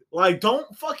 Literally. Like, don't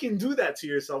fucking do that to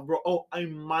yourself, bro. Oh, I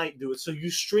might do it. So you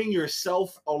string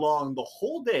yourself along the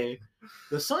whole day.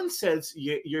 The sun sets,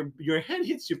 your head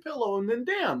hits your pillow, and then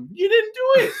damn, you didn't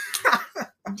do it.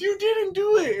 You didn't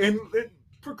do it. And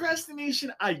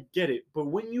procrastination, I get it. But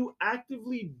when you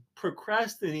actively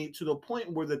procrastinate to the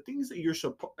point where the things that you're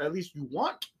at least you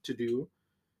want to do,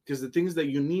 because the things that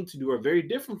you need to do are very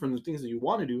different from the things that you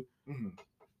want to do,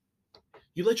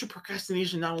 you let your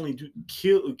procrastination not only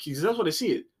kill, because that's what I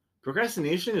see it.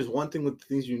 Procrastination is one thing with the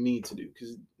things you need to do,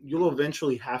 because you'll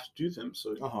eventually have to do them.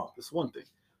 So that's one thing.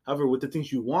 However, with the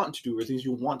things you want to do or things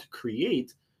you want to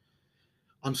create,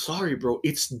 I'm sorry, bro,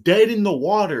 it's dead in the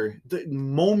water the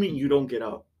moment you don't get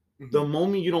up. The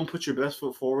moment you don't put your best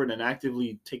foot forward and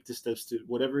actively take the steps to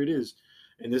whatever it is.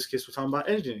 In this case, we're talking about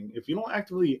editing. If you don't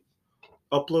actively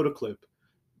upload a clip,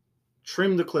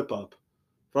 trim the clip up,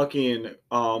 fucking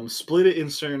split it in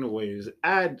certain ways,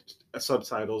 add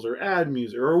subtitles or add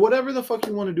music or whatever the fuck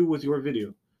you want to do with your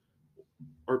video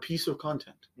or piece of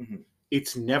content.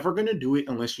 It's never going to do it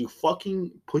unless you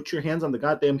fucking put your hands on the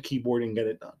goddamn keyboard and get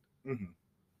it done.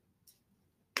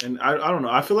 And I don't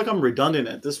know. I feel like I'm redundant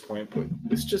at this point, but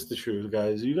it's just the truth,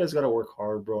 guys. You guys got to work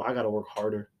hard, bro. I got to work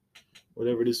harder.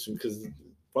 Whatever it is, because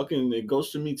fucking it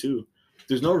goes to me too.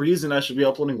 There's no reason I should be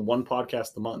uploading one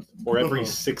podcast a month or every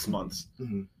 6 months.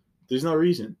 There's no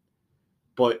reason.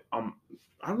 But I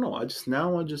don't know. I just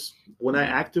when I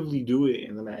actively do it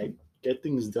and then I get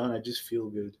things done, I just feel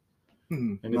good.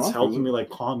 And it's helping me like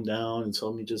calm down and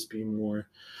helping me just be more.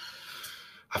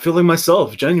 I feel like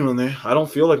myself, genuinely. I don't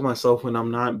feel like myself when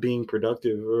I'm not being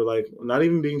productive or like not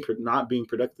even not being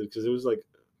productive, because it was like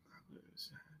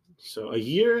So a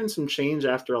year and some change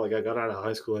after like I got out of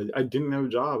high school, I didn't have a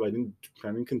job. I didn't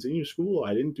continue school.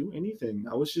 I didn't do anything.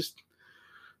 I was just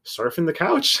surfing the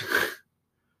couch.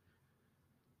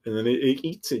 And then it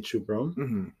eats at you, bro.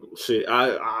 Mm-hmm. Shit,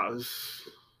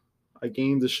 I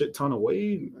gained a shit ton of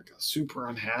weight. I got super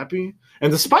unhappy.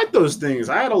 And despite those things,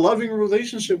 I had a loving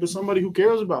relationship with somebody who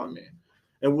cares about me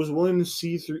and was willing to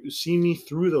see me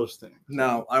through those things.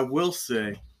 Now, I will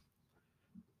say,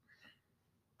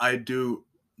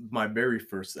 my very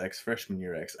first ex, freshman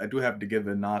year ex, I do have to give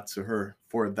a nod to her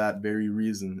for that very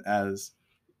reason, as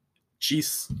she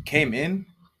came in.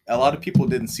 A lot of people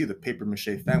didn't see the paper mache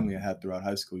family I had throughout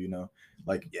high school,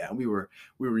 Like, yeah, we were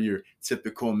your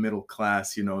typical middle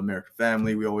class, American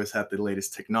family. We always had the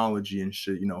latest technology and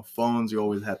shit, phones. We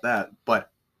always had that, but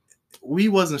we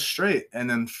wasn't straight. And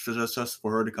then just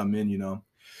for her to come in, and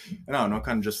I don't know,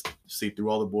 kind of just see through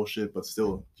all the bullshit, but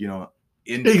still,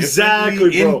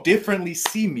 indifferently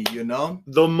see me,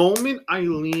 The moment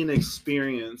Eileen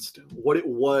experienced what it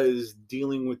was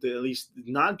dealing with at least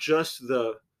not just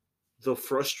the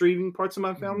frustrating parts of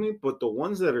my family, but the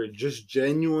ones that are just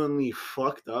genuinely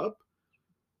fucked up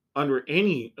under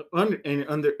any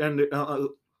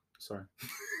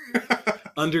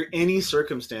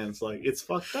circumstance, like it's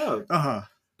fucked up.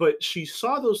 But she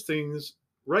saw those things,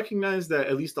 recognized that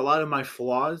at least a lot of my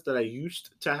flaws that I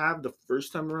used to have the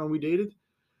first time around we dated,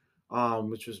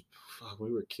 which was,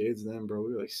 we were kids then, bro.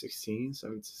 We were like 16, I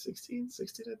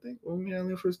think, when we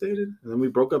only first dated. And then we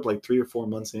broke up like 3 or 4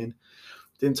 months in.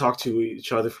 Didn't talk to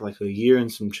each other for like a year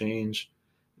and some change.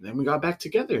 And then we got back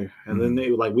together. And then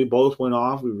we both went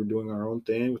off. We were doing our own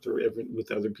thing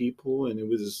with other people. And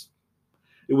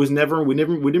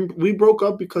we broke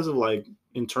up because of like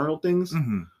internal things,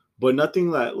 but nothing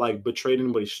that like betrayed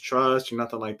anybody's trust or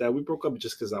nothing like that. We broke up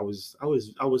just because I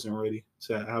wasn't ready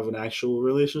to have an actual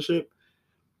relationship.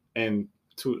 And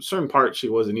to a certain part, she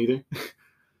wasn't either.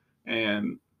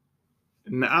 And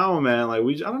now, man, like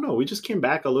I don't know, we just came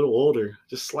back a little older,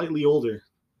 just slightly older,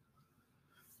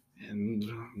 and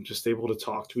I'm just able to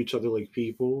talk to each other like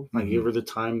people. I gave her the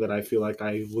time that I feel like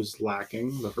I was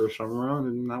lacking the first time around,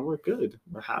 and now we're good.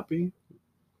 We're happy,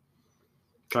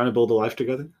 trying to build a life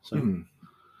together. So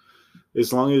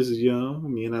as long as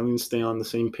me and Eileen stay on the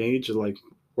same page, like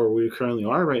where we currently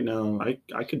are right now,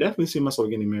 I could definitely see myself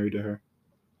getting married to her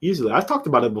easily. I've talked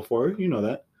about it before, you know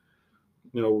that.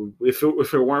 If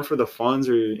it weren't for the funds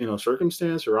or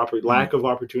circumstance or lack of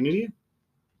opportunity,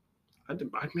 I'd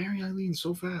marry Eileen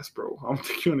so fast, bro. I don't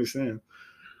think you understand.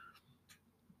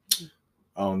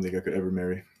 I don't think I could ever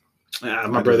marry.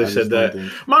 My brother said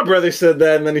that. My brother said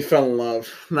that, and then he fell in love.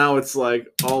 Now it's like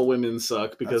all women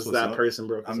suck because that person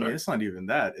broke his heart. It's not even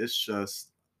that. It's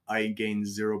just I gain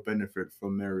zero benefit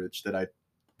from marriage that I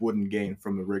wouldn't gain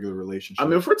from a regular relationship. I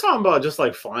mean, if we're talking about just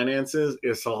like finances,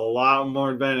 it's a lot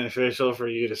more beneficial for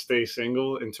you to stay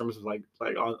single in terms of like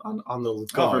on the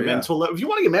governmental level. If you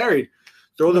want to get married,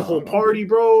 throw the whole party,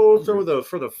 bro. For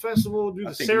the festival, do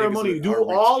the ceremony, do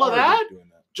all of that.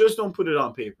 Just don't put it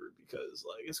on paper because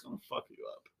like it's gonna fuck you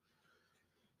up.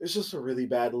 It's just a really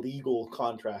bad legal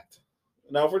contract.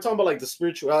 Now, if we're talking about like the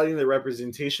spirituality and the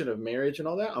representation of marriage and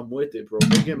all that, I'm with it, bro.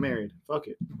 Go get married. Fuck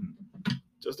it.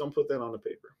 Just don't put that on the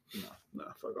paper. No,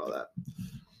 fuck all that.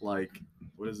 Like,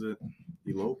 what is it?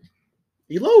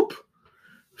 Elope.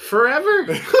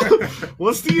 Forever?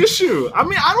 What's the issue? I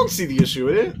mean, I don't see the issue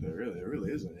in it. There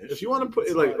really isn't an issue. If you want to put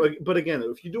it like, but again,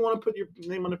 if you do want to put your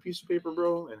name on a piece of paper,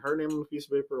 bro, and her name on a piece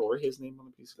of paper, or his name on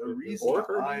a piece of paper, or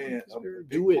her name on a piece of paper,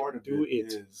 do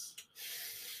it.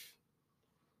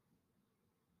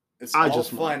 It's all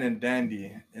fine and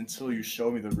dandy until you show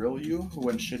me the real you.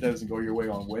 When shit doesn't go your way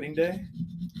on wedding day,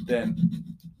 then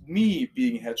me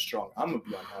being headstrong, I'm gonna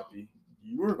be unhappy.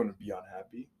 You're gonna be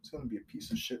unhappy. It's gonna be a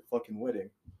piece of shit fucking wedding,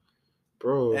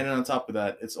 bro. And on top of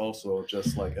that, it's also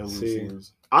just like a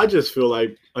lose. I just feel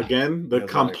like again the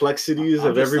complexities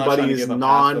of everybody's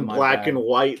non-black and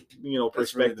white,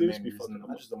 perspectives. Really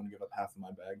I just don't want to give up half of my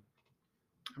bag.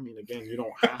 I mean, again, you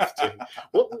don't have to.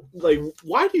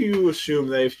 Why do you assume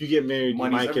that if you get married, you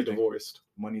might get divorced?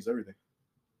 Money's everything.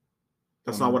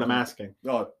 That's not what I'm asking.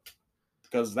 No,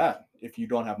 because if you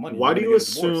don't have money, why do you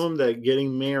assume that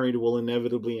getting married will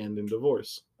inevitably end in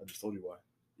divorce? I just told you why.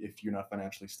 If you're not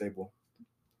financially stable.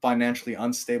 Financially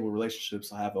unstable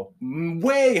relationships will have a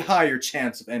way higher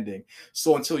chance of ending.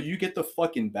 So until you get the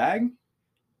fucking bag,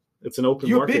 it's an open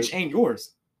your market. Bitch ain't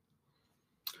yours.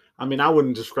 I mean, I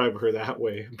wouldn't describe her that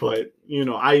way, but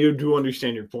I do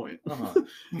understand your point.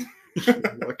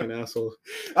 Fucking asshole.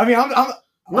 I mean, I'm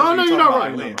no, you're not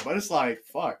right. But it's like,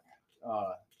 fuck,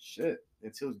 shit.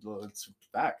 It's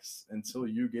facts. Until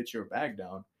you get your bag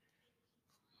down,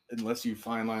 unless you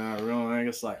find like a real nigga,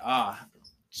 it's like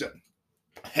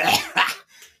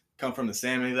come from the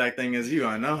same exact thing as you.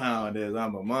 I know how it is.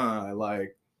 I'm a man.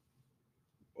 Like,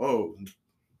 oh,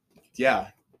 yeah,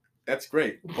 that's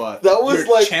great. But That was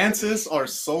your like- chances are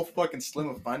so fucking slim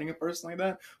of finding a person like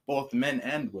that. Both men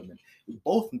and women.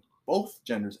 Both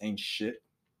genders ain't shit.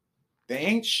 They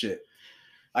ain't shit.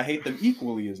 I hate them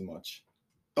equally as much.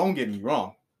 Don't get me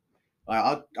wrong.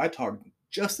 I talk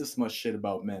just as much shit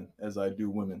about men as I do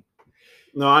women.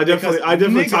 No, I definitely talk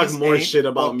niggas more ain't shit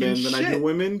about men fucking than I do shit.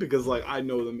 women because like I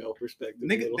know the male perspective. a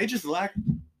Nigga, little. they just lack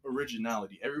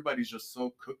originality. Everybody's just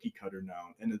so cookie cutter now,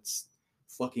 and it's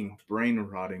fucking brain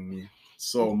rotting me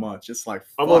so much. It's like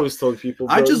I've fuck. always told people,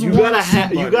 bro, I just you want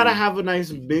gotta have a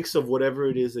nice mix of whatever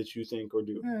it is that you think or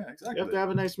do. Yeah, exactly. You have to have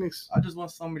a nice mix. I just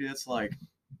want somebody that's like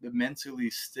mentally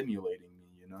stimulating me.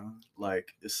 You know,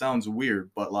 like it sounds weird,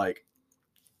 but like.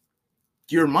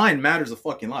 Your mind matters a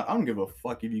fucking lot. I don't give a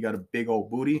fuck if you got a big old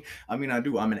booty. I mean, I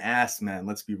do. I'm an ass man.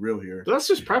 Let's be real here. That's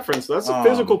just preference. That's a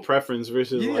physical preference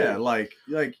versus like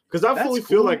because I fully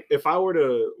feel cool. like if I were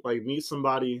to like meet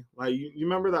somebody like you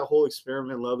remember that whole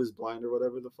experiment Love is Blind or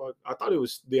whatever the fuck. I thought it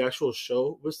was the actual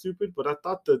show was stupid, but I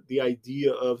thought that the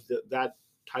idea of that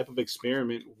type of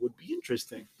experiment would be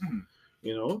interesting.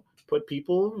 You know, put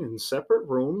people in separate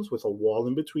rooms with a wall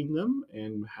in between them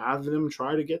and have them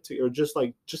try to get to, or just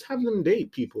have them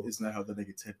date people. Isn't that how the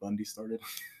nigga Ted Bundy started?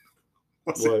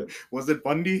 Was it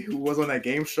Bundy who was on that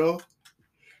game show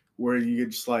where you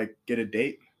could just like get a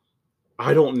date?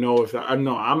 I don't know if that.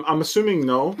 I'm assuming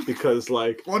no because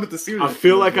like Wanted to see. I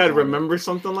feel like I'd remember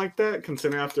something like that,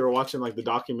 considering after watching like the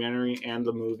documentary and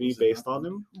the movie based on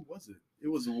him. Who was it? It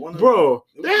was one. Bro,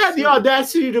 they had the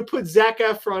audacity to put Zac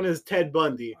Efron as Ted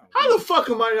Bundy. How the fuck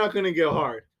am I not gonna get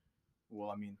hard?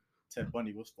 Well, I mean, Ted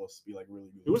Bundy was supposed to be like really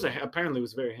good. He was apparently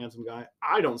was a very handsome guy.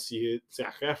 I don't see it.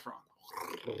 Zac Efron.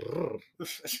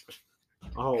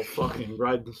 Oh, fucking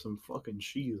riding some fucking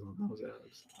cheese on those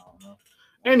abs. I don't know.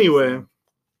 Anyway,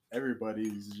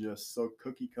 everybody's just so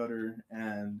cookie cutter,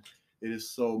 and it is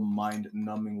so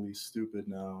mind-numbingly stupid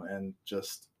now, and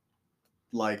just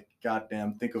like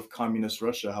goddamn, think of communist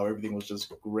Russia, how everything was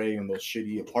just gray in those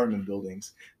shitty apartment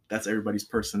buildings. That's everybody's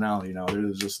personality now.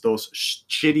 There's just those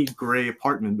shitty gray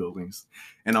apartment buildings,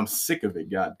 and I'm sick of it.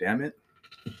 God damn it!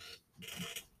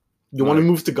 You want to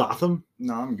move to Gotham?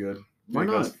 No, I'm good. Why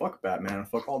not? Fuck Batman.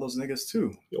 Fuck all those niggas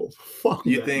too. Yo, fuck.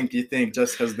 You think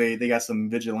just because they got some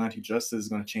vigilante justice is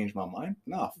gonna change my mind?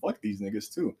 Nah, fuck these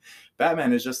niggas too.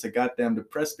 Batman is just a goddamn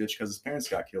depressed bitch because his parents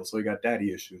got killed, so he got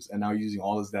daddy issues, and now he's using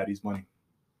all his daddy's money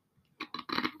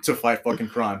to fight fucking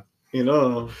crime. You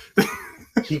know,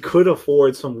 he could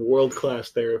afford some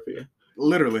world-class therapy.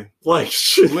 Literally. Like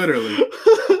shit. Literally.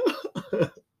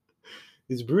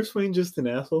 Is Bruce Wayne just an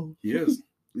asshole? He is.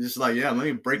 He's just like, yeah, let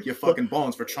me break your fucking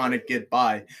bones for trying to get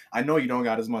by. I know you don't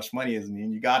got as much money as me,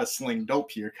 and you gotta sling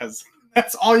dope here, because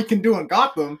that's all you can do in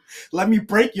Gotham. Let me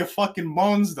break your fucking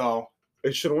bones, though.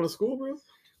 They should have went to school, bro.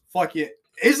 Fuck it.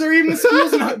 Is there even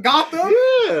schools in Gotham?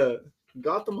 Yeah.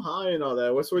 Gotham High and all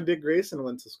that. That's where Dick Grayson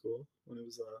went to school when it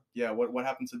was Yeah, what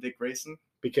happened to Dick Grayson?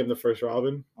 Became the first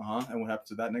Robin. And what happened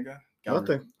to that nigga?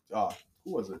 Nothing.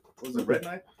 Who was it? Was it Red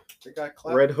Knight? That guy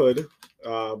clapped? Red Hood.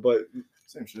 But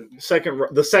same shit.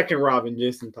 The second Robin,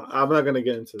 Jason Todd. I'm not gonna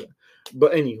get into that.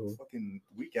 But anywho. Fucking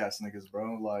weak ass niggas,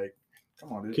 bro. Like,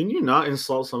 come on, dude. Can you not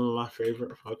insult some of my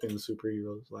favorite fucking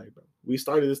superheroes? Like, bro, we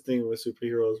started this thing with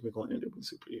superheroes. We're gonna end it with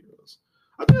superheroes.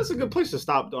 I think that's a good place to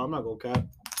stop, though. I'm not gonna cap.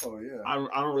 Oh yeah. I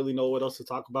don't really know what else to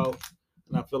talk about,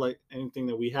 and I feel like anything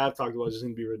that we have talked about is just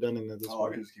gonna be redundant at this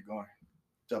point. I can just keep going.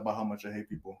 Talk about how much I hate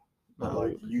people, but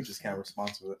like you just can't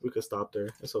respond to it. We could stop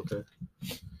there. It's okay.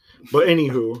 But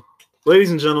anywho,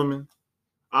 ladies and gentlemen,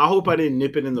 I hope I didn't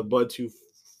nip it in the bud too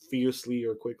fiercely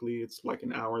or quickly. It's like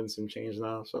an hour and some change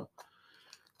now, so.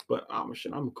 But I'm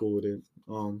cool with it.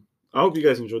 I hope you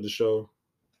guys enjoyed the show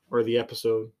or the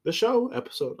episode. The show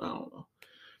episode. I don't know.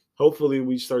 Hopefully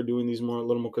we start doing these a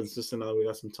little more consistent now that we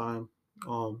got some time.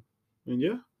 And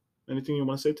yeah, anything you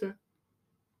want to say, Ted?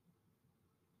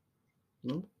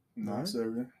 No? No,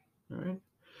 sir. All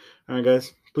right,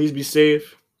 guys. Please be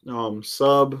safe.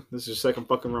 Sub. This is your second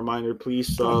fucking reminder.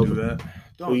 Please sub. Don't do that.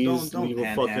 Please don't leave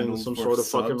a fucking some sort of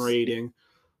fucking rating.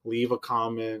 Leave a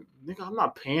comment. Nigga, I'm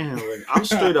not panhandling. I'm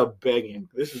straight up begging.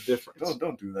 This is different.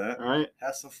 Don't do that. All right?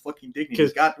 Have some fucking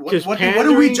dignity. What did we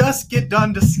pandering- just get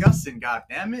done discussing? God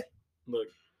damn it. Look,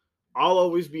 I'll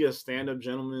always be a stand-up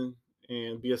gentleman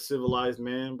and be a civilized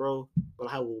man, bro.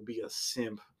 But I will be a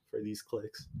simp for these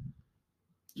clicks.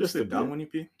 Just sit down when you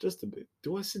pee? Just a bit.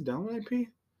 Do I sit down when I pee?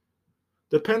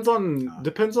 Depends on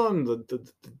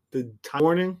the time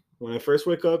morning. When I first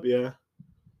wake up, yeah.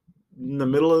 in the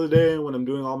middle of the day when I'm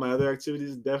doing all my other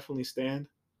activities, definitely stand.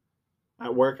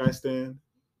 At work, I stand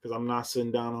because I'm not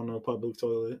sitting down on no public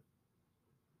toilet.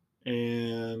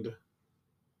 And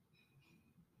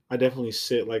I definitely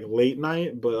sit like late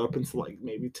night, but up until like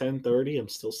maybe 10:30, I'm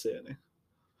still sitting.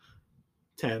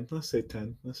 10, let's say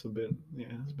 10. That's a bit,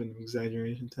 it's been an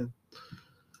exaggeration. 10.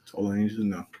 That's all I need to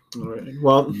know. All right.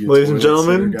 Well, You ladies and toilet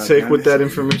gentlemen, sitter, take with goddammit. that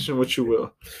information what you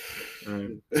will. All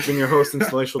right. It's been your host,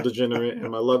 Intellectual Degenerate,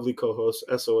 and my lovely co-host,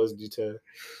 SOS Detail.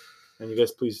 And you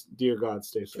guys, please, dear God,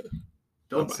 stay safe.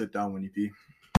 Don't Bye-bye. sit down when you pee.